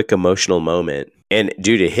this quick emotional moment. And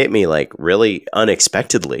dude, it hit me like really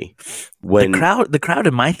unexpectedly. When the crowd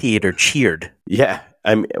in my theater cheered. Yeah.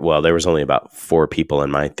 Well, there was only about 4 people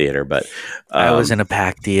in my theater, but I was in a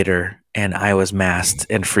packed theater and I was masked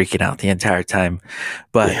and freaking out the entire time.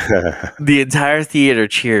 But the entire theater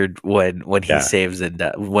cheered when he saved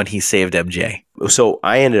MJ. So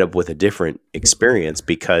I ended up with a different experience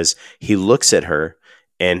because he looks at her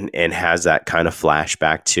and has that kind of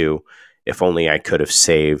flashback to, if only I could have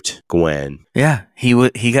saved Gwen. Yeah,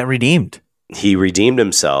 he got redeemed. He redeemed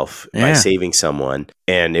himself by saving someone,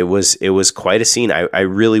 and it was quite a scene. I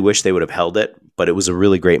really wish they would have held it, but it was a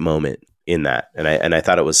really great moment in that, and I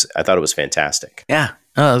thought it was fantastic. Yeah,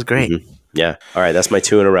 that was great. Mm-hmm. Yeah. All right, that's my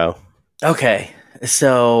 2 in a row. Okay,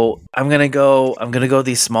 so I'm gonna go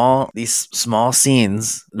these small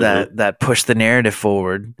scenes that push the narrative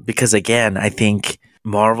forward, because again, I think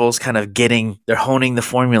Marvel's kind of they're honing the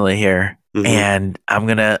formula here. Mm-hmm. And I'm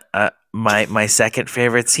gonna my second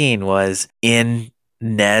favorite scene was in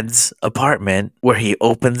Ned's apartment where he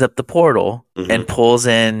opens up the portal and pulls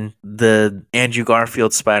in the Andrew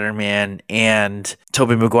Garfield Spider-Man and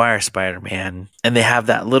Tobey Maguire Spider-Man, and they have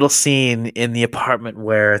that little scene in the apartment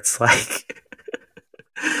where it's like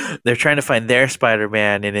they're trying to find their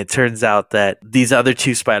Spider-Man, and it turns out that these other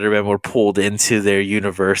 2 Spider-Men were pulled into their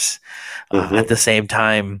universe at the same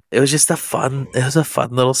time. It was just a fun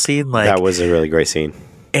little scene. Like, that was a really great scene.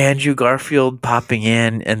 Andrew Garfield popping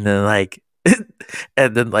in, and then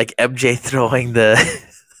MJ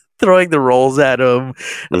throwing the rolls at him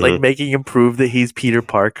and like making him prove that he's Peter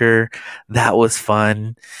Parker. That was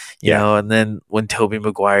fun. You know, and then when Tobey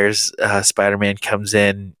Maguire's Spider-Man comes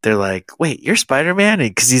in, they're like, wait, you're Spider-Man?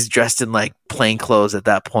 Because he's dressed in like plain clothes at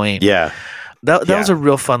that point. Yeah. That was a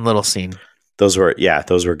real fun little scene. Those were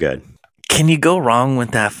good. Can you go wrong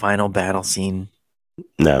with that final battle scene?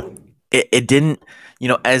 No. It didn't,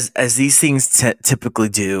 as these things typically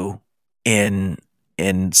do in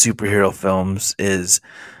superhero films, is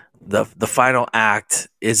the final act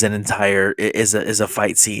is a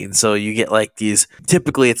fight scene. So you get like these,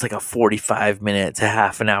 typically it's like a 45-minute to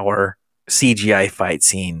half an hour CGI fight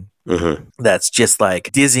scene. Mm-hmm. That's just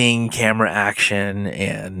like dizzying camera action,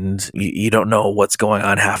 and you don't know what's going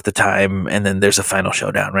on half the time, and then there's a final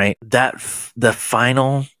showdown, right? The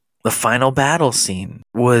final battle scene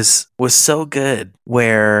was so good,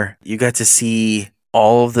 where you got to see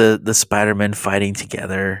all of the Spider-Men fighting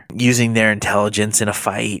together, using their intelligence in a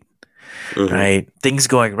fight. Mm-hmm. Right? Things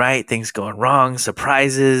going right, things going wrong,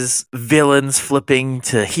 surprises, villains flipping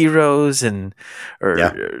to heroes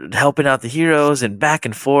or helping out the heroes, and back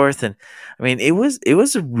and forth. And I mean, it was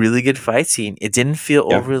a really good fight scene. It didn't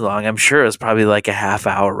feel overly long. I'm sure it was probably like a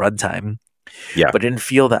half-hour runtime. Yeah. But it didn't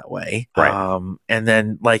feel that way. Right. And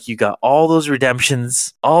then like you got all those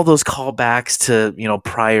redemptions, all those callbacks to,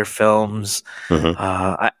 prior films.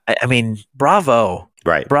 Mm-hmm. I mean, bravo.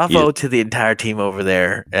 Right. Bravo to the entire team over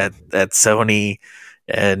there at Sony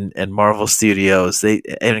and Marvel Studios. An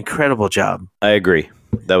incredible job. I agree.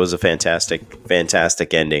 That was a fantastic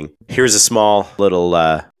ending. Here's a small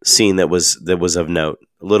little scene that was of note.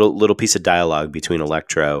 A little piece of dialogue between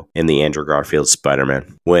Electro and the Andrew Garfield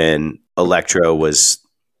Spider-Man when Electro was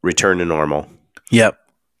returned to normal. Yep.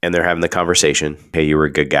 And they're having the conversation. Hey, you were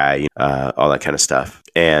a good guy, all that kind of stuff.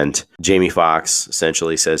 And Jamie Foxx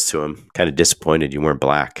essentially says to him, kind of disappointed you weren't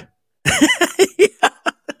black.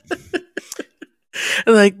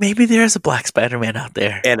 Like, maybe there's a black Spider-Man out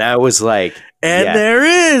there. And I was like, and there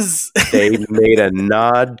is. They made a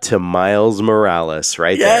nod to Miles Morales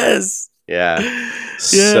right there. Yes. Yeah.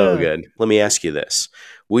 So good. Let me ask you this.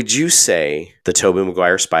 Would you say the Tobey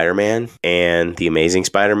Maguire Spider-Man and the Amazing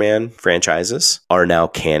Spider-Man franchises are now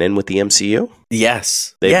canon with the MCU?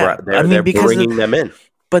 Yes. They're bringing them in.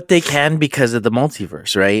 But they can because of the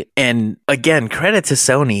multiverse, right? And again, credit to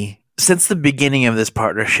Sony. Since the beginning of this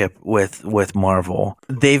partnership with Marvel,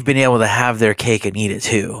 they've been able to have their cake and eat it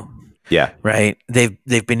too. Yeah. Right. They've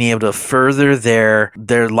been able to further their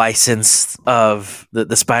license of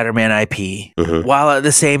the Spider-Man IP, while at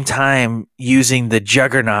the same time using the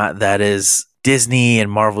juggernaut that is Disney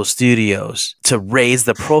and Marvel Studios to raise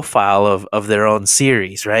the profile of their own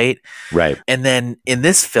series, right? Right. And then in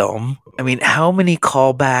this film, I mean, how many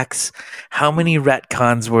callbacks, how many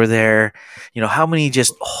retcons were there? How many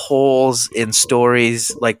just holes in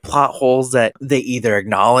stories, like plot holes that they either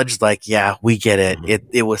acknowledged, like, yeah, we get it.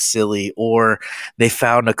 It was silly, or they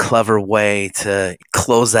found a clever way to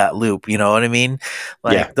close that loop. You know what I mean?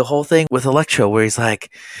 Like the whole thing with Electro where he's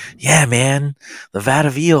like, yeah, man, the vat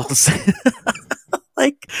of eels.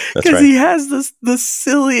 Like, because he has the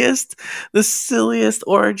silliest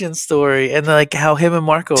origin story, and like how him and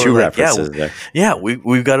Marco Two are like, references there. Yeah,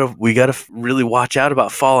 we gotta really watch out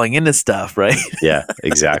about falling into stuff, right? Yeah,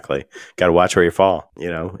 exactly. Got to watch where you fall.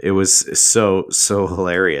 It was so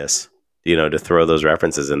hilarious, to throw those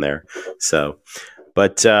references in there. So,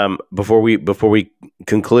 but before we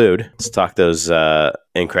conclude, let's talk those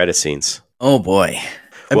end credit scenes. Oh boy.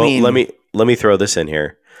 Let me throw this in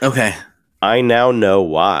here. Okay. I now know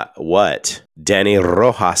what Danny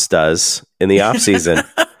Rojas does in the off season.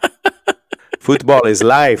 Football is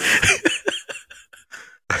life.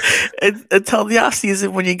 Until the off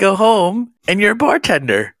season when you go home and you're a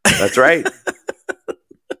bartender. That's right.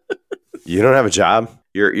 You don't have a job.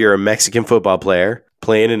 You're a Mexican football player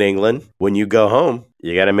playing in England. When you go home,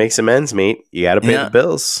 you got to make some ends meet. You got to pay the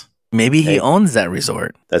bills. Maybe he owns that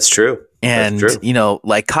resort. That's true. And that's true.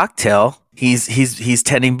 Like Cocktail, he's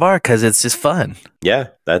tending bar because it's just fun. Yeah,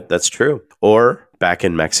 that's true. Or back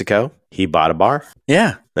in Mexico, he bought a bar.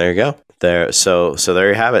 Yeah, there you go. So there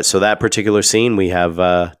you have it. So that particular scene, we have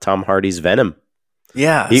Tom Hardy's Venom.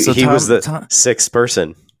 Yeah, he was the sixth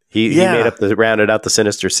person. He rounded out the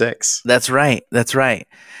Sinister Six. That's right.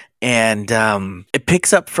 And it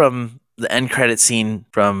picks up from the end credit scene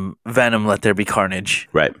from Venom, Let There Be Carnage.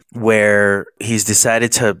 Right. Where he's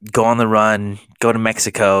decided to go on the run, go to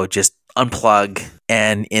Mexico, just unplug.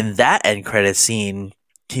 And in that end credit scene,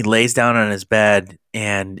 he lays down on his bed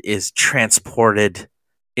and is transported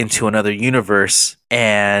into another universe.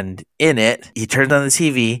 And in it, he turns on the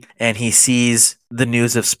TV and he sees the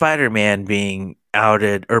news of Spider-Man being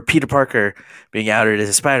outed, or Peter Parker being outed as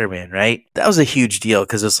a Spider-Man, right? That was a huge deal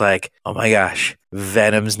because it's like, oh my gosh,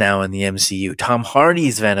 Venom's now in the MCU. Tom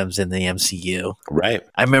Hardy's Venom's in the MCU. Right.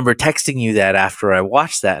 I remember texting you that after I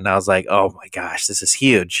watched that, and I was like, oh my gosh, this is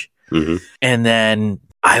huge. Mm-hmm. And then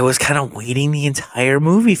I was kind of waiting the entire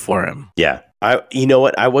movie for him. Yeah. You know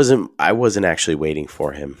what? I wasn't actually waiting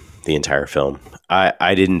for him the entire film.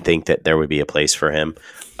 I didn't think that there would be a place for him.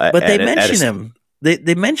 But they mention him.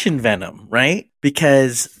 They mention Venom, right?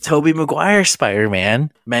 Because Tobey Maguire's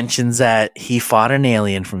Spider-Man mentions that he fought an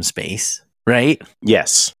alien from space, right?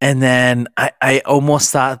 Yes. And then I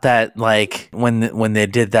almost thought that, like, when they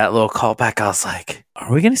did that little callback, I was like,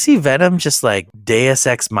 are we going to see Venom just like Deus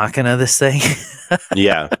Ex Machina this thing?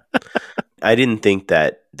 Yeah. I didn't think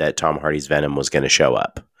that Tom Hardy's Venom was going to show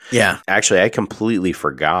up. Yeah. Actually, I completely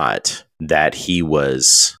forgot that he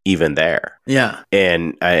was even there. Yeah.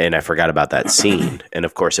 And I forgot about that scene. And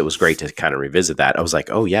of course, it was great to kind of revisit that. I was like,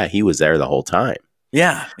 oh yeah, he was there the whole time.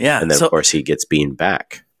 Yeah. Yeah. And then of course he gets beamed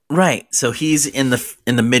back. Right. So he's in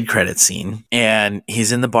the mid-credit scene, and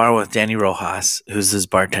he's in the bar with Danny Rojas, who's his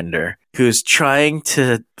bartender, who's trying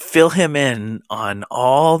to fill him in on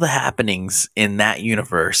all the happenings in that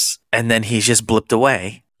universe. And then he's just blipped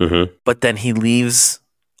away. Mm-hmm. But then he leaves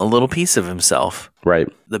a little piece of himself. Right.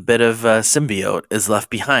 The bit of symbiote is left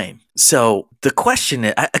behind. So the question,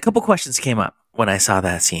 a couple questions came up when I saw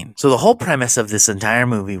that scene. So the whole premise of this entire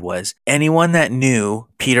movie was anyone that knew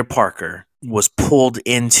Peter Parker was pulled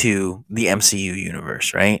into the MCU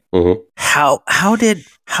universe, right? Mm-hmm.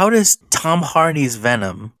 How does Tom Hardy's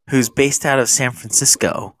Venom, who's based out of San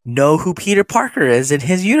Francisco, know who Peter Parker is in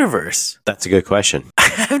his universe? That's a good question. I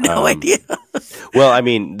have no idea. Well, I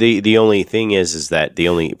mean, the only thing is that the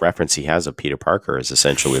only reference he has of Peter Parker is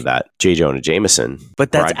essentially that J. Jonah Jameson.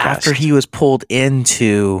 But that's broadcast. after he was pulled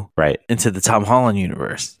into the Tom Holland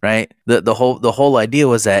universe, right? The whole idea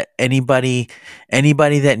was that anybody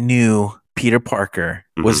that knew Peter Parker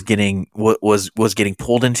was getting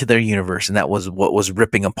pulled into their universe, and that was what was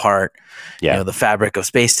ripping apart, the fabric of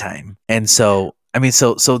space-time. And so, I mean,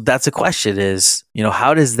 so that's a question: is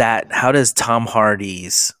how does Tom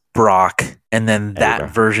Hardy's Brock and then that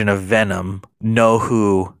version of Venom know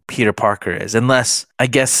who Peter Parker is? Unless, I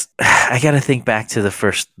guess, I got to think back to the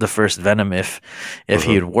first Venom. If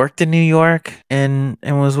he had worked in New York and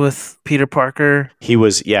was with Peter Parker, he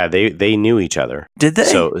was. Yeah, they knew each other. Did they?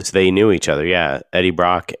 So they knew each other. Yeah, Eddie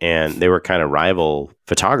Brock, and they were kind of rival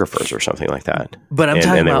photographers or something like that. But I'm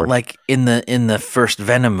talking about like in the first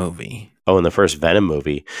Venom movie. Oh, in the first Venom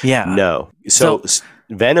movie. Yeah. No.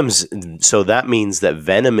 Venom's. So that means that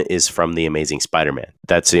Venom is from the Amazing Spider-Man.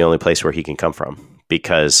 That's the only place where he can come from,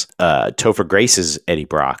 because Topher Grace's Eddie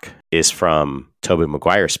Brock is from Tobey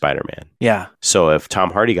Maguire's Spider-Man. Yeah. So if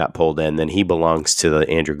Tom Hardy got pulled in, then he belongs to the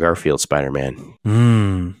Andrew Garfield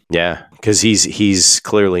Spider-Man. Yeah, because he's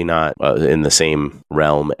clearly not in the same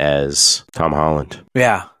realm as Tom Holland.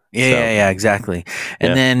 Yeah. Yeah, exactly.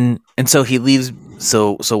 And so he leaves.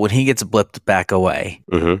 So when he gets blipped back away,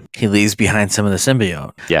 he leaves behind some of the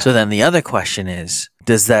symbiote. Yeah. So then the other question is,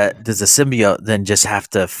 does the symbiote then just have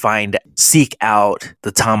to seek out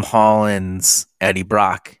the Tom Holland's Eddie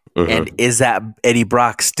Brock? And is that Eddie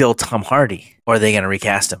Brock still Tom Hardy, or are they going to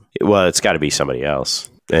recast him? Well, it's got to be somebody else.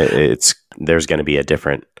 There's going to be a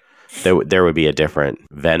different. There would be a different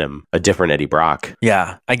Venom, a different Eddie Brock.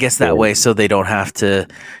 Yeah, I guess that way, so they don't have to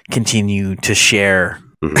continue to share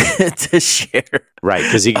right,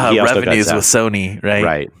 because he also revenues with Sony,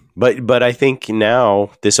 right? But I think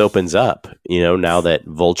now this opens up. Now that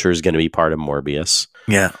Vulture is going to be part of Morbius,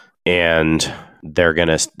 and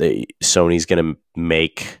Sony's going to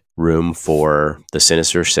make room for the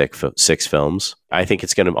Sinister Six films. I think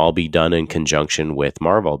it's going to all be done in conjunction with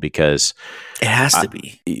Marvel, because it has to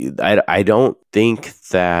be. I don't think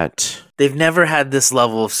that they've never had this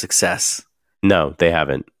level of success. No, they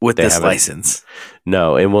haven't with this license.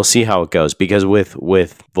 No, and we'll see how it goes, because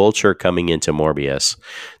with Vulture coming into Morbius,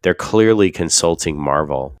 they're clearly consulting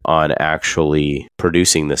Marvel on actually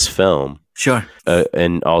producing this film. Sure.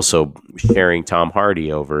 And also sharing Tom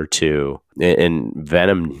Hardy over to, and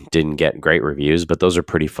Venom didn't get great reviews, but those are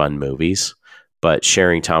pretty fun movies. But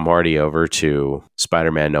sharing Tom Hardy over to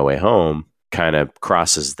Spider-Man No Way Home kind of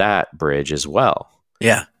crosses that bridge as well.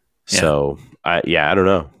 Yeah. So, I don't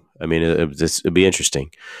know. I mean, it'd be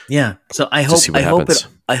interesting. Yeah. So I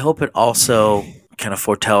hope it also kind of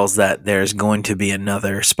foretells that there's going to be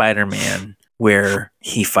another Spider-Man where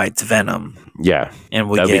he fights Venom. Yeah. And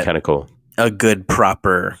that'd be kind of cool. A good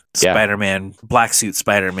proper Spider-Man, black suit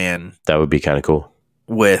Spider-Man. That would be kind of cool.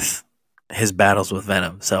 With his battles with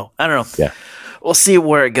Venom. So I don't know. Yeah. We'll see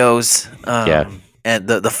where it goes. And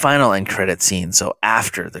the final end credit scene. So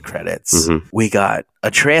after the credits, we got a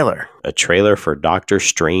trailer. A trailer for Doctor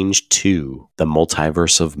Strange 2, The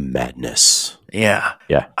Multiverse of Madness. Yeah.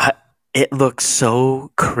 Yeah. It looks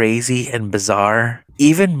so crazy and bizarre,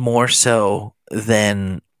 even more so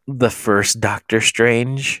than the first Doctor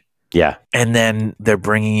Strange. Yeah. And then they're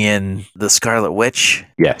bringing in the Scarlet Witch.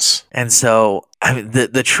 Yes. And so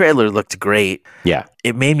the trailer looked great. Yeah.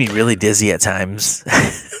 It made me really dizzy at times.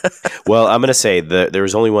 Well, I'm going to say there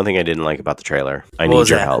was only one thing I didn't like about the trailer. I need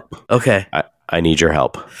your help. Okay. I need your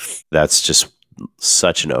help. That's just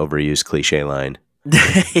such an overused cliche line.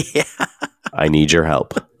 Yeah. I need your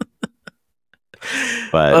help.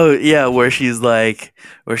 But where she's like,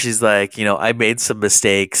 I made some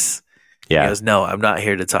mistakes. Yeah. He goes, no, I'm not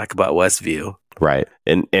here to talk about Westview. Right.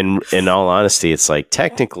 And in all honesty, it's like,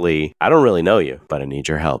 technically, I don't really know you, but I need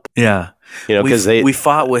your help. Yeah. Because we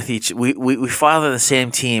fought with we fought on the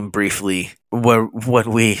same team briefly when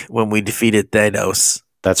we defeated Thanos.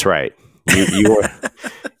 That's right.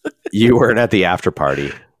 You weren't at the after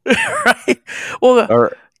party. Right. Well,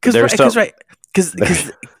 because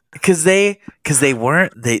they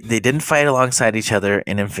weren't they didn't fight alongside each other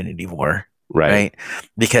in Infinity War. Right.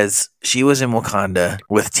 Because she was in Wakanda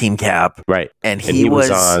with Team Cap. Right. And he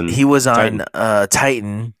was on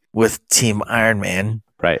Titan with Team Iron Man.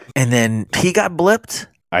 Right. And then he got blipped?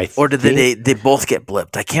 Or did they both get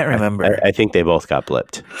blipped? I can't remember. I think they both got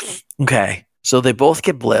blipped. Okay. So they both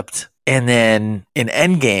get blipped. And then in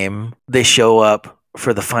Endgame, they show up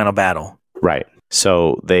for the final battle. Right.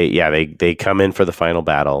 So they come in for the final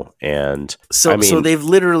battle. And so they've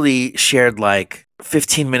literally shared like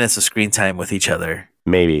 15 minutes of screen time with each other.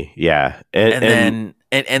 Maybe. Yeah. And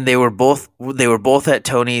they were both at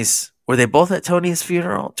Tony's. Were they both at Tony's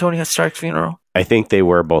funeral? Tony Stark's funeral? I think they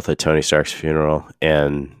were both at Tony Stark's funeral,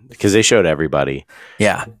 and because they showed everybody.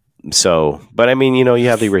 Yeah. So, but I mean, you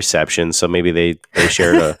have the reception, so maybe they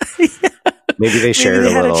shared a maybe they shared a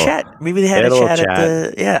little chat. Maybe they had a chat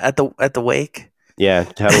at the wake. Yeah,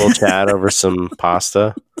 had a little chat over some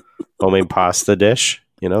pasta, homemade pasta dish.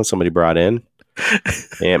 Somebody brought in.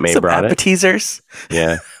 Aunt May brought appetizers. It.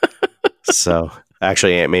 Yeah. So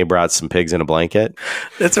actually, Aunt May brought some pigs in a blanket.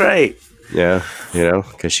 That's right. Yeah,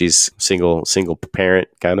 because she's single parent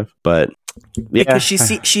kind of, but yeah, because she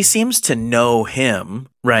seems to know him,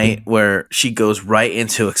 right? Where she goes right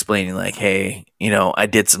into explaining, like, hey, I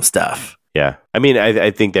did some stuff. Yeah. I mean,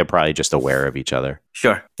 I think they're probably just aware of each other.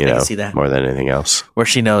 Sure. You I know, can see that. more than anything else. Where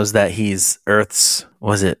she knows that he's Earth's,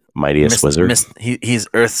 was it? Mightiest wizard? He's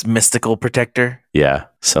Earth's mystical protector. Yeah,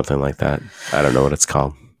 something like that. I don't know what it's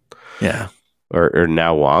called. Yeah. Or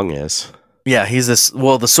now Wong is. Yeah, he's this.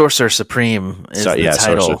 Well, the Sorcerer Supreme is the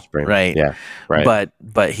title, Sorcerer Supreme. right? Yeah, right.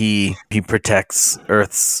 But he protects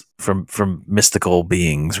Earth's from mystical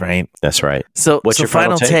beings, right? That's right. So, what's your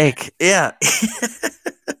final take? Yeah.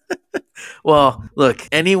 Well, look,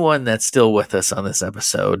 anyone that's still with us on this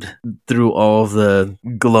episode through all the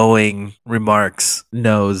glowing remarks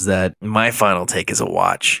knows that my final take is a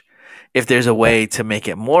watch. If there's a way to make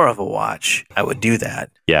it more of a watch, I would do that.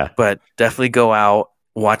 Yeah. But definitely go out,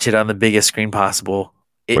 watch it on the biggest screen possible.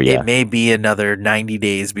 It may be another 90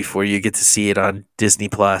 days before you get to see it on Disney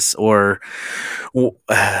Plus or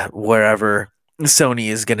wherever Sony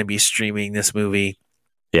is going to be streaming this movie.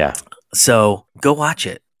 Yeah. So go watch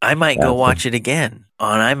it. I might go watch it again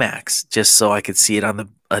on IMAX just so I could see it on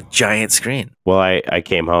a giant screen. Well, I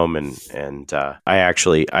came home and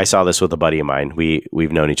I saw this with a buddy of mine.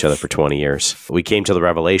 We've known each other for 20 years. We came to the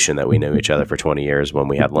revelation that we knew each other for 20 years when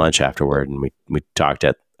we had lunch afterward, and we talked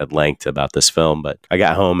at length about this film. But I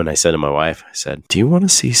got home and I said to my wife, I said, "Do you want to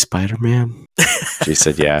see Spider-Man?" She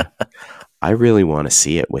said, "Yeah." "I really want to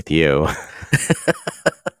see it with you."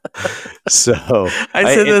 So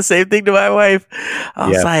I said the same thing to my wife. I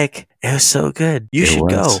was like, "It was so good. You should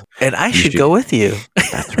go, and I should go with you."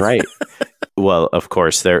 That's right. Well, of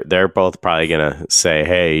course, they're both probably gonna say,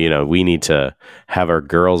 "Hey, we need to have our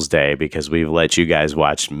girls' day because we've let you guys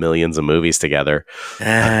watch millions of movies together."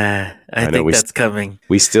 I think that's coming.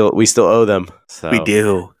 We still owe them. So. We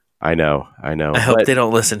do. I know. I hope they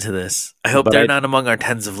don't listen to this. I hope they're not among our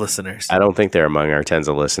tens of listeners. I don't think they're among our tens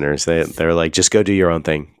of listeners. They're like, just go do your own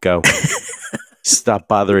thing. Go. Stop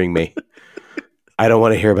bothering me. I don't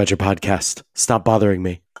want to hear about your podcast. Stop bothering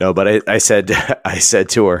me. No, but I said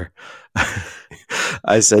to her,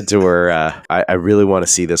 I really want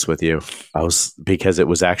to see this with you. Because it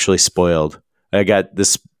was actually spoiled. I got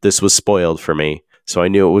this was spoiled for me. So I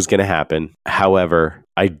knew it was going to happen. However,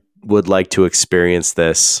 I would like to experience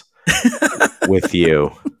this with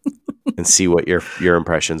you and see what your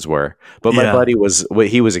impressions were. But my buddy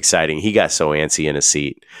was exciting. He got so antsy in his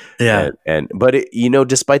seat. Yeah. But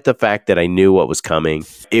despite the fact that I knew what was coming,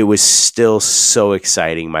 it was still so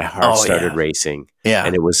exciting. My heart started racing. Yeah.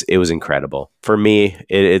 And it was incredible. For me,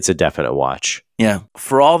 it's a definite watch. Yeah.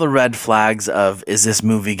 For all the red flags of, is this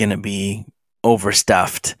movie going to be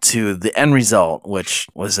overstuffed, to the end result, which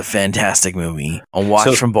was a fantastic movie, a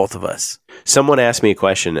watch from both of us. Someone asked me a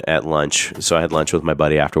question at lunch. So I had lunch with my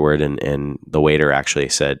buddy afterward, and the waiter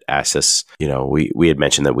actually asked us, we had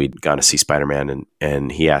mentioned that we'd gone to see Spider-Man,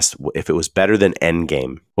 and he asked if it was better than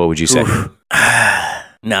Endgame. What would you say?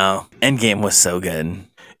 No, Endgame was so good.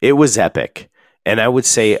 It was epic. And I would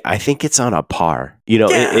say, I think it's on a par,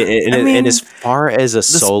 and as far as the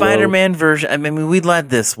Spider-Man version, I mean, we led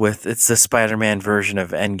this with, it's the Spider-Man version of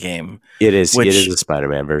Endgame. It is the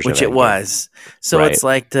Spider-Man version which of Endgame. It was. So it's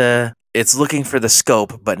like it's looking for the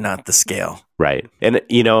scope, but not the scale. Right. And,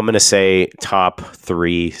 I'm going to say top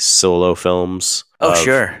 3 solo films.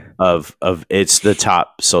 Sure. Of it's the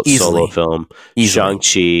top solo film. Easily.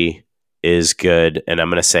 Shang-Chi is good. And I'm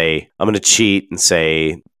going to cheat and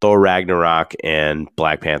say Thor Ragnarok and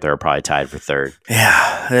Black Panther are probably tied for 3rd.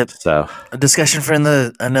 Yeah. So a discussion for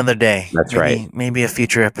another day. That's right. Maybe a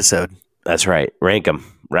future episode. That's right. Rank them.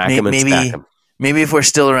 Rack them and stack them. Maybe if we're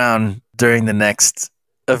still around during the next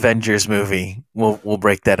Avengers movie, we'll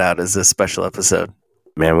break that out as a special episode.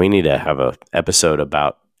 Man, we need to have an episode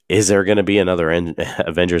about, is there going to be another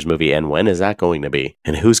Avengers movie, and when is that going to be,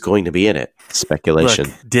 and who's going to be in it? Speculation.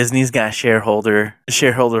 Look, Disney's got shareholder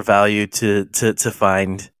value to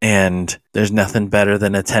find, and there's nothing better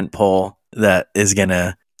than a tentpole that is going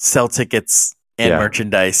to sell tickets and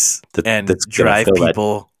merchandise and drive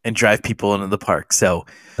people into the park. So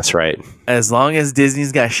that's right. As long as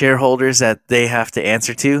Disney's got shareholders that they have to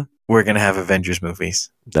answer to, we're going to have Avengers movies.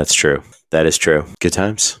 That's true. That is true. Good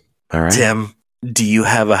times. All right. Tim, do you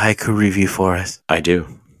have a haiku review for us? I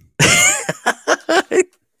do.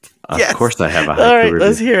 Yes. Of course I have a haiku All right, review.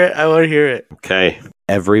 let's hear it. I want to hear it. Okay.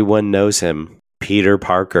 Everyone knows him. Peter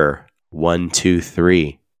Parker. 1, 2,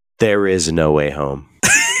 3. There is no way home.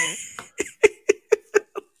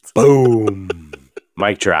 Boom.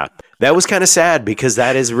 Mic drop. That was kind of sad because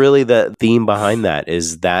that is really the theme behind that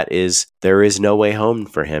is there is no way home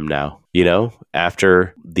for him now,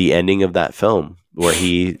 after the ending of that film where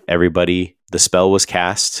the spell was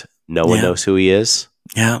cast. No one knows who he is.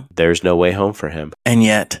 Yeah. There's no way home for him. And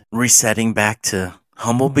yet resetting back to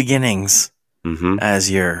humble beginnings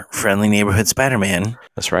as your friendly neighborhood Spider-Man.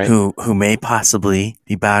 That's right. Who may possibly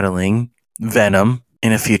be battling Venom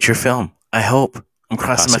in a future film. I hope. I'm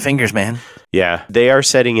crossing my fingers, man. Yeah, they are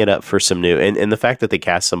setting it up for some new, and the fact that they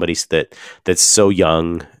cast somebody that's so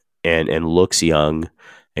young and looks young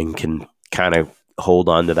and can kind of hold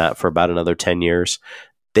on to that for about another 10 years,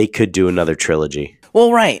 they could do another trilogy.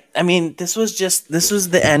 Well, right. I mean, this was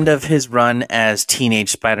the end of his run as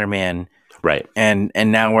teenage Spider-Man. Right. And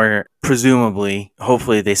now we're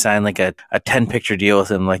hopefully they sign like a 10 picture deal with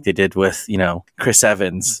him like they did with, Chris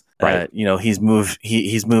Evans. Right. He's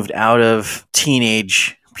moved out of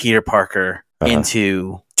teenage Peter Parker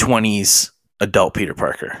into 20s adult Peter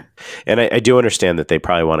Parker. And I do understand that they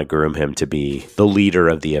probably want to groom him to be the leader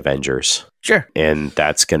of the Avengers. Sure. And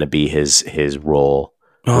that's going to be his role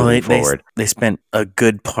moving forward. They spent a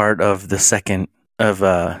good part of the second of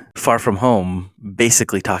Far From Home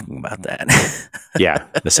basically talking about that. Yeah,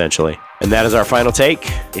 essentially. And that is our final take.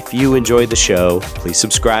 If you enjoyed the show, please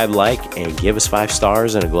subscribe, like, and give us 5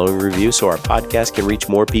 stars and a glowing review so our podcast can reach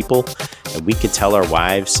more people and we can tell our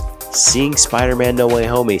wives seeing Spider-Man No Way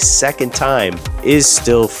Home a second time is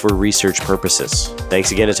still for research purposes.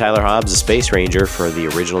 Thanks again to Tyler Hobbs, the Space Ranger, for the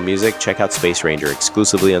original music. Check out Space Ranger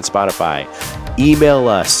exclusively on Spotify. Email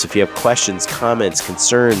us if you have questions, comments,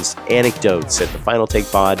 concerns, anecdotes at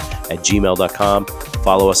thefinaltakepod@gmail.com.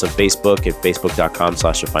 Follow us on Facebook at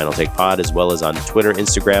facebook.com/thefinaltakepod, as well as on Twitter,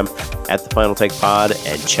 Instagram at thefinaltakepod,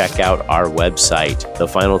 and check out our website,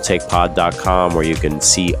 thefinaltakepod.com, where you can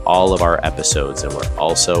see all of our episodes, and we're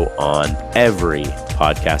also on every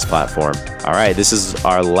podcast platform. All right, this is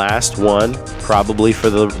our last one, probably for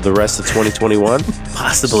the rest of 2021.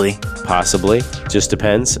 Possibly. Just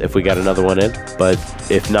depends if we got another one in. But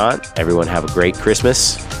if not, everyone have a great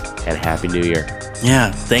Christmas and Happy New Year.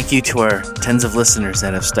 Yeah, thank you to our tens of listeners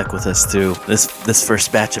that have stuck with us through this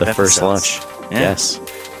first batch of episodes. The first launch. Yeah. Yes.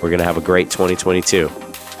 We're going to have a great 2022.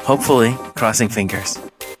 Hopefully. Crossing fingers.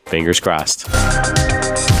 Fingers crossed.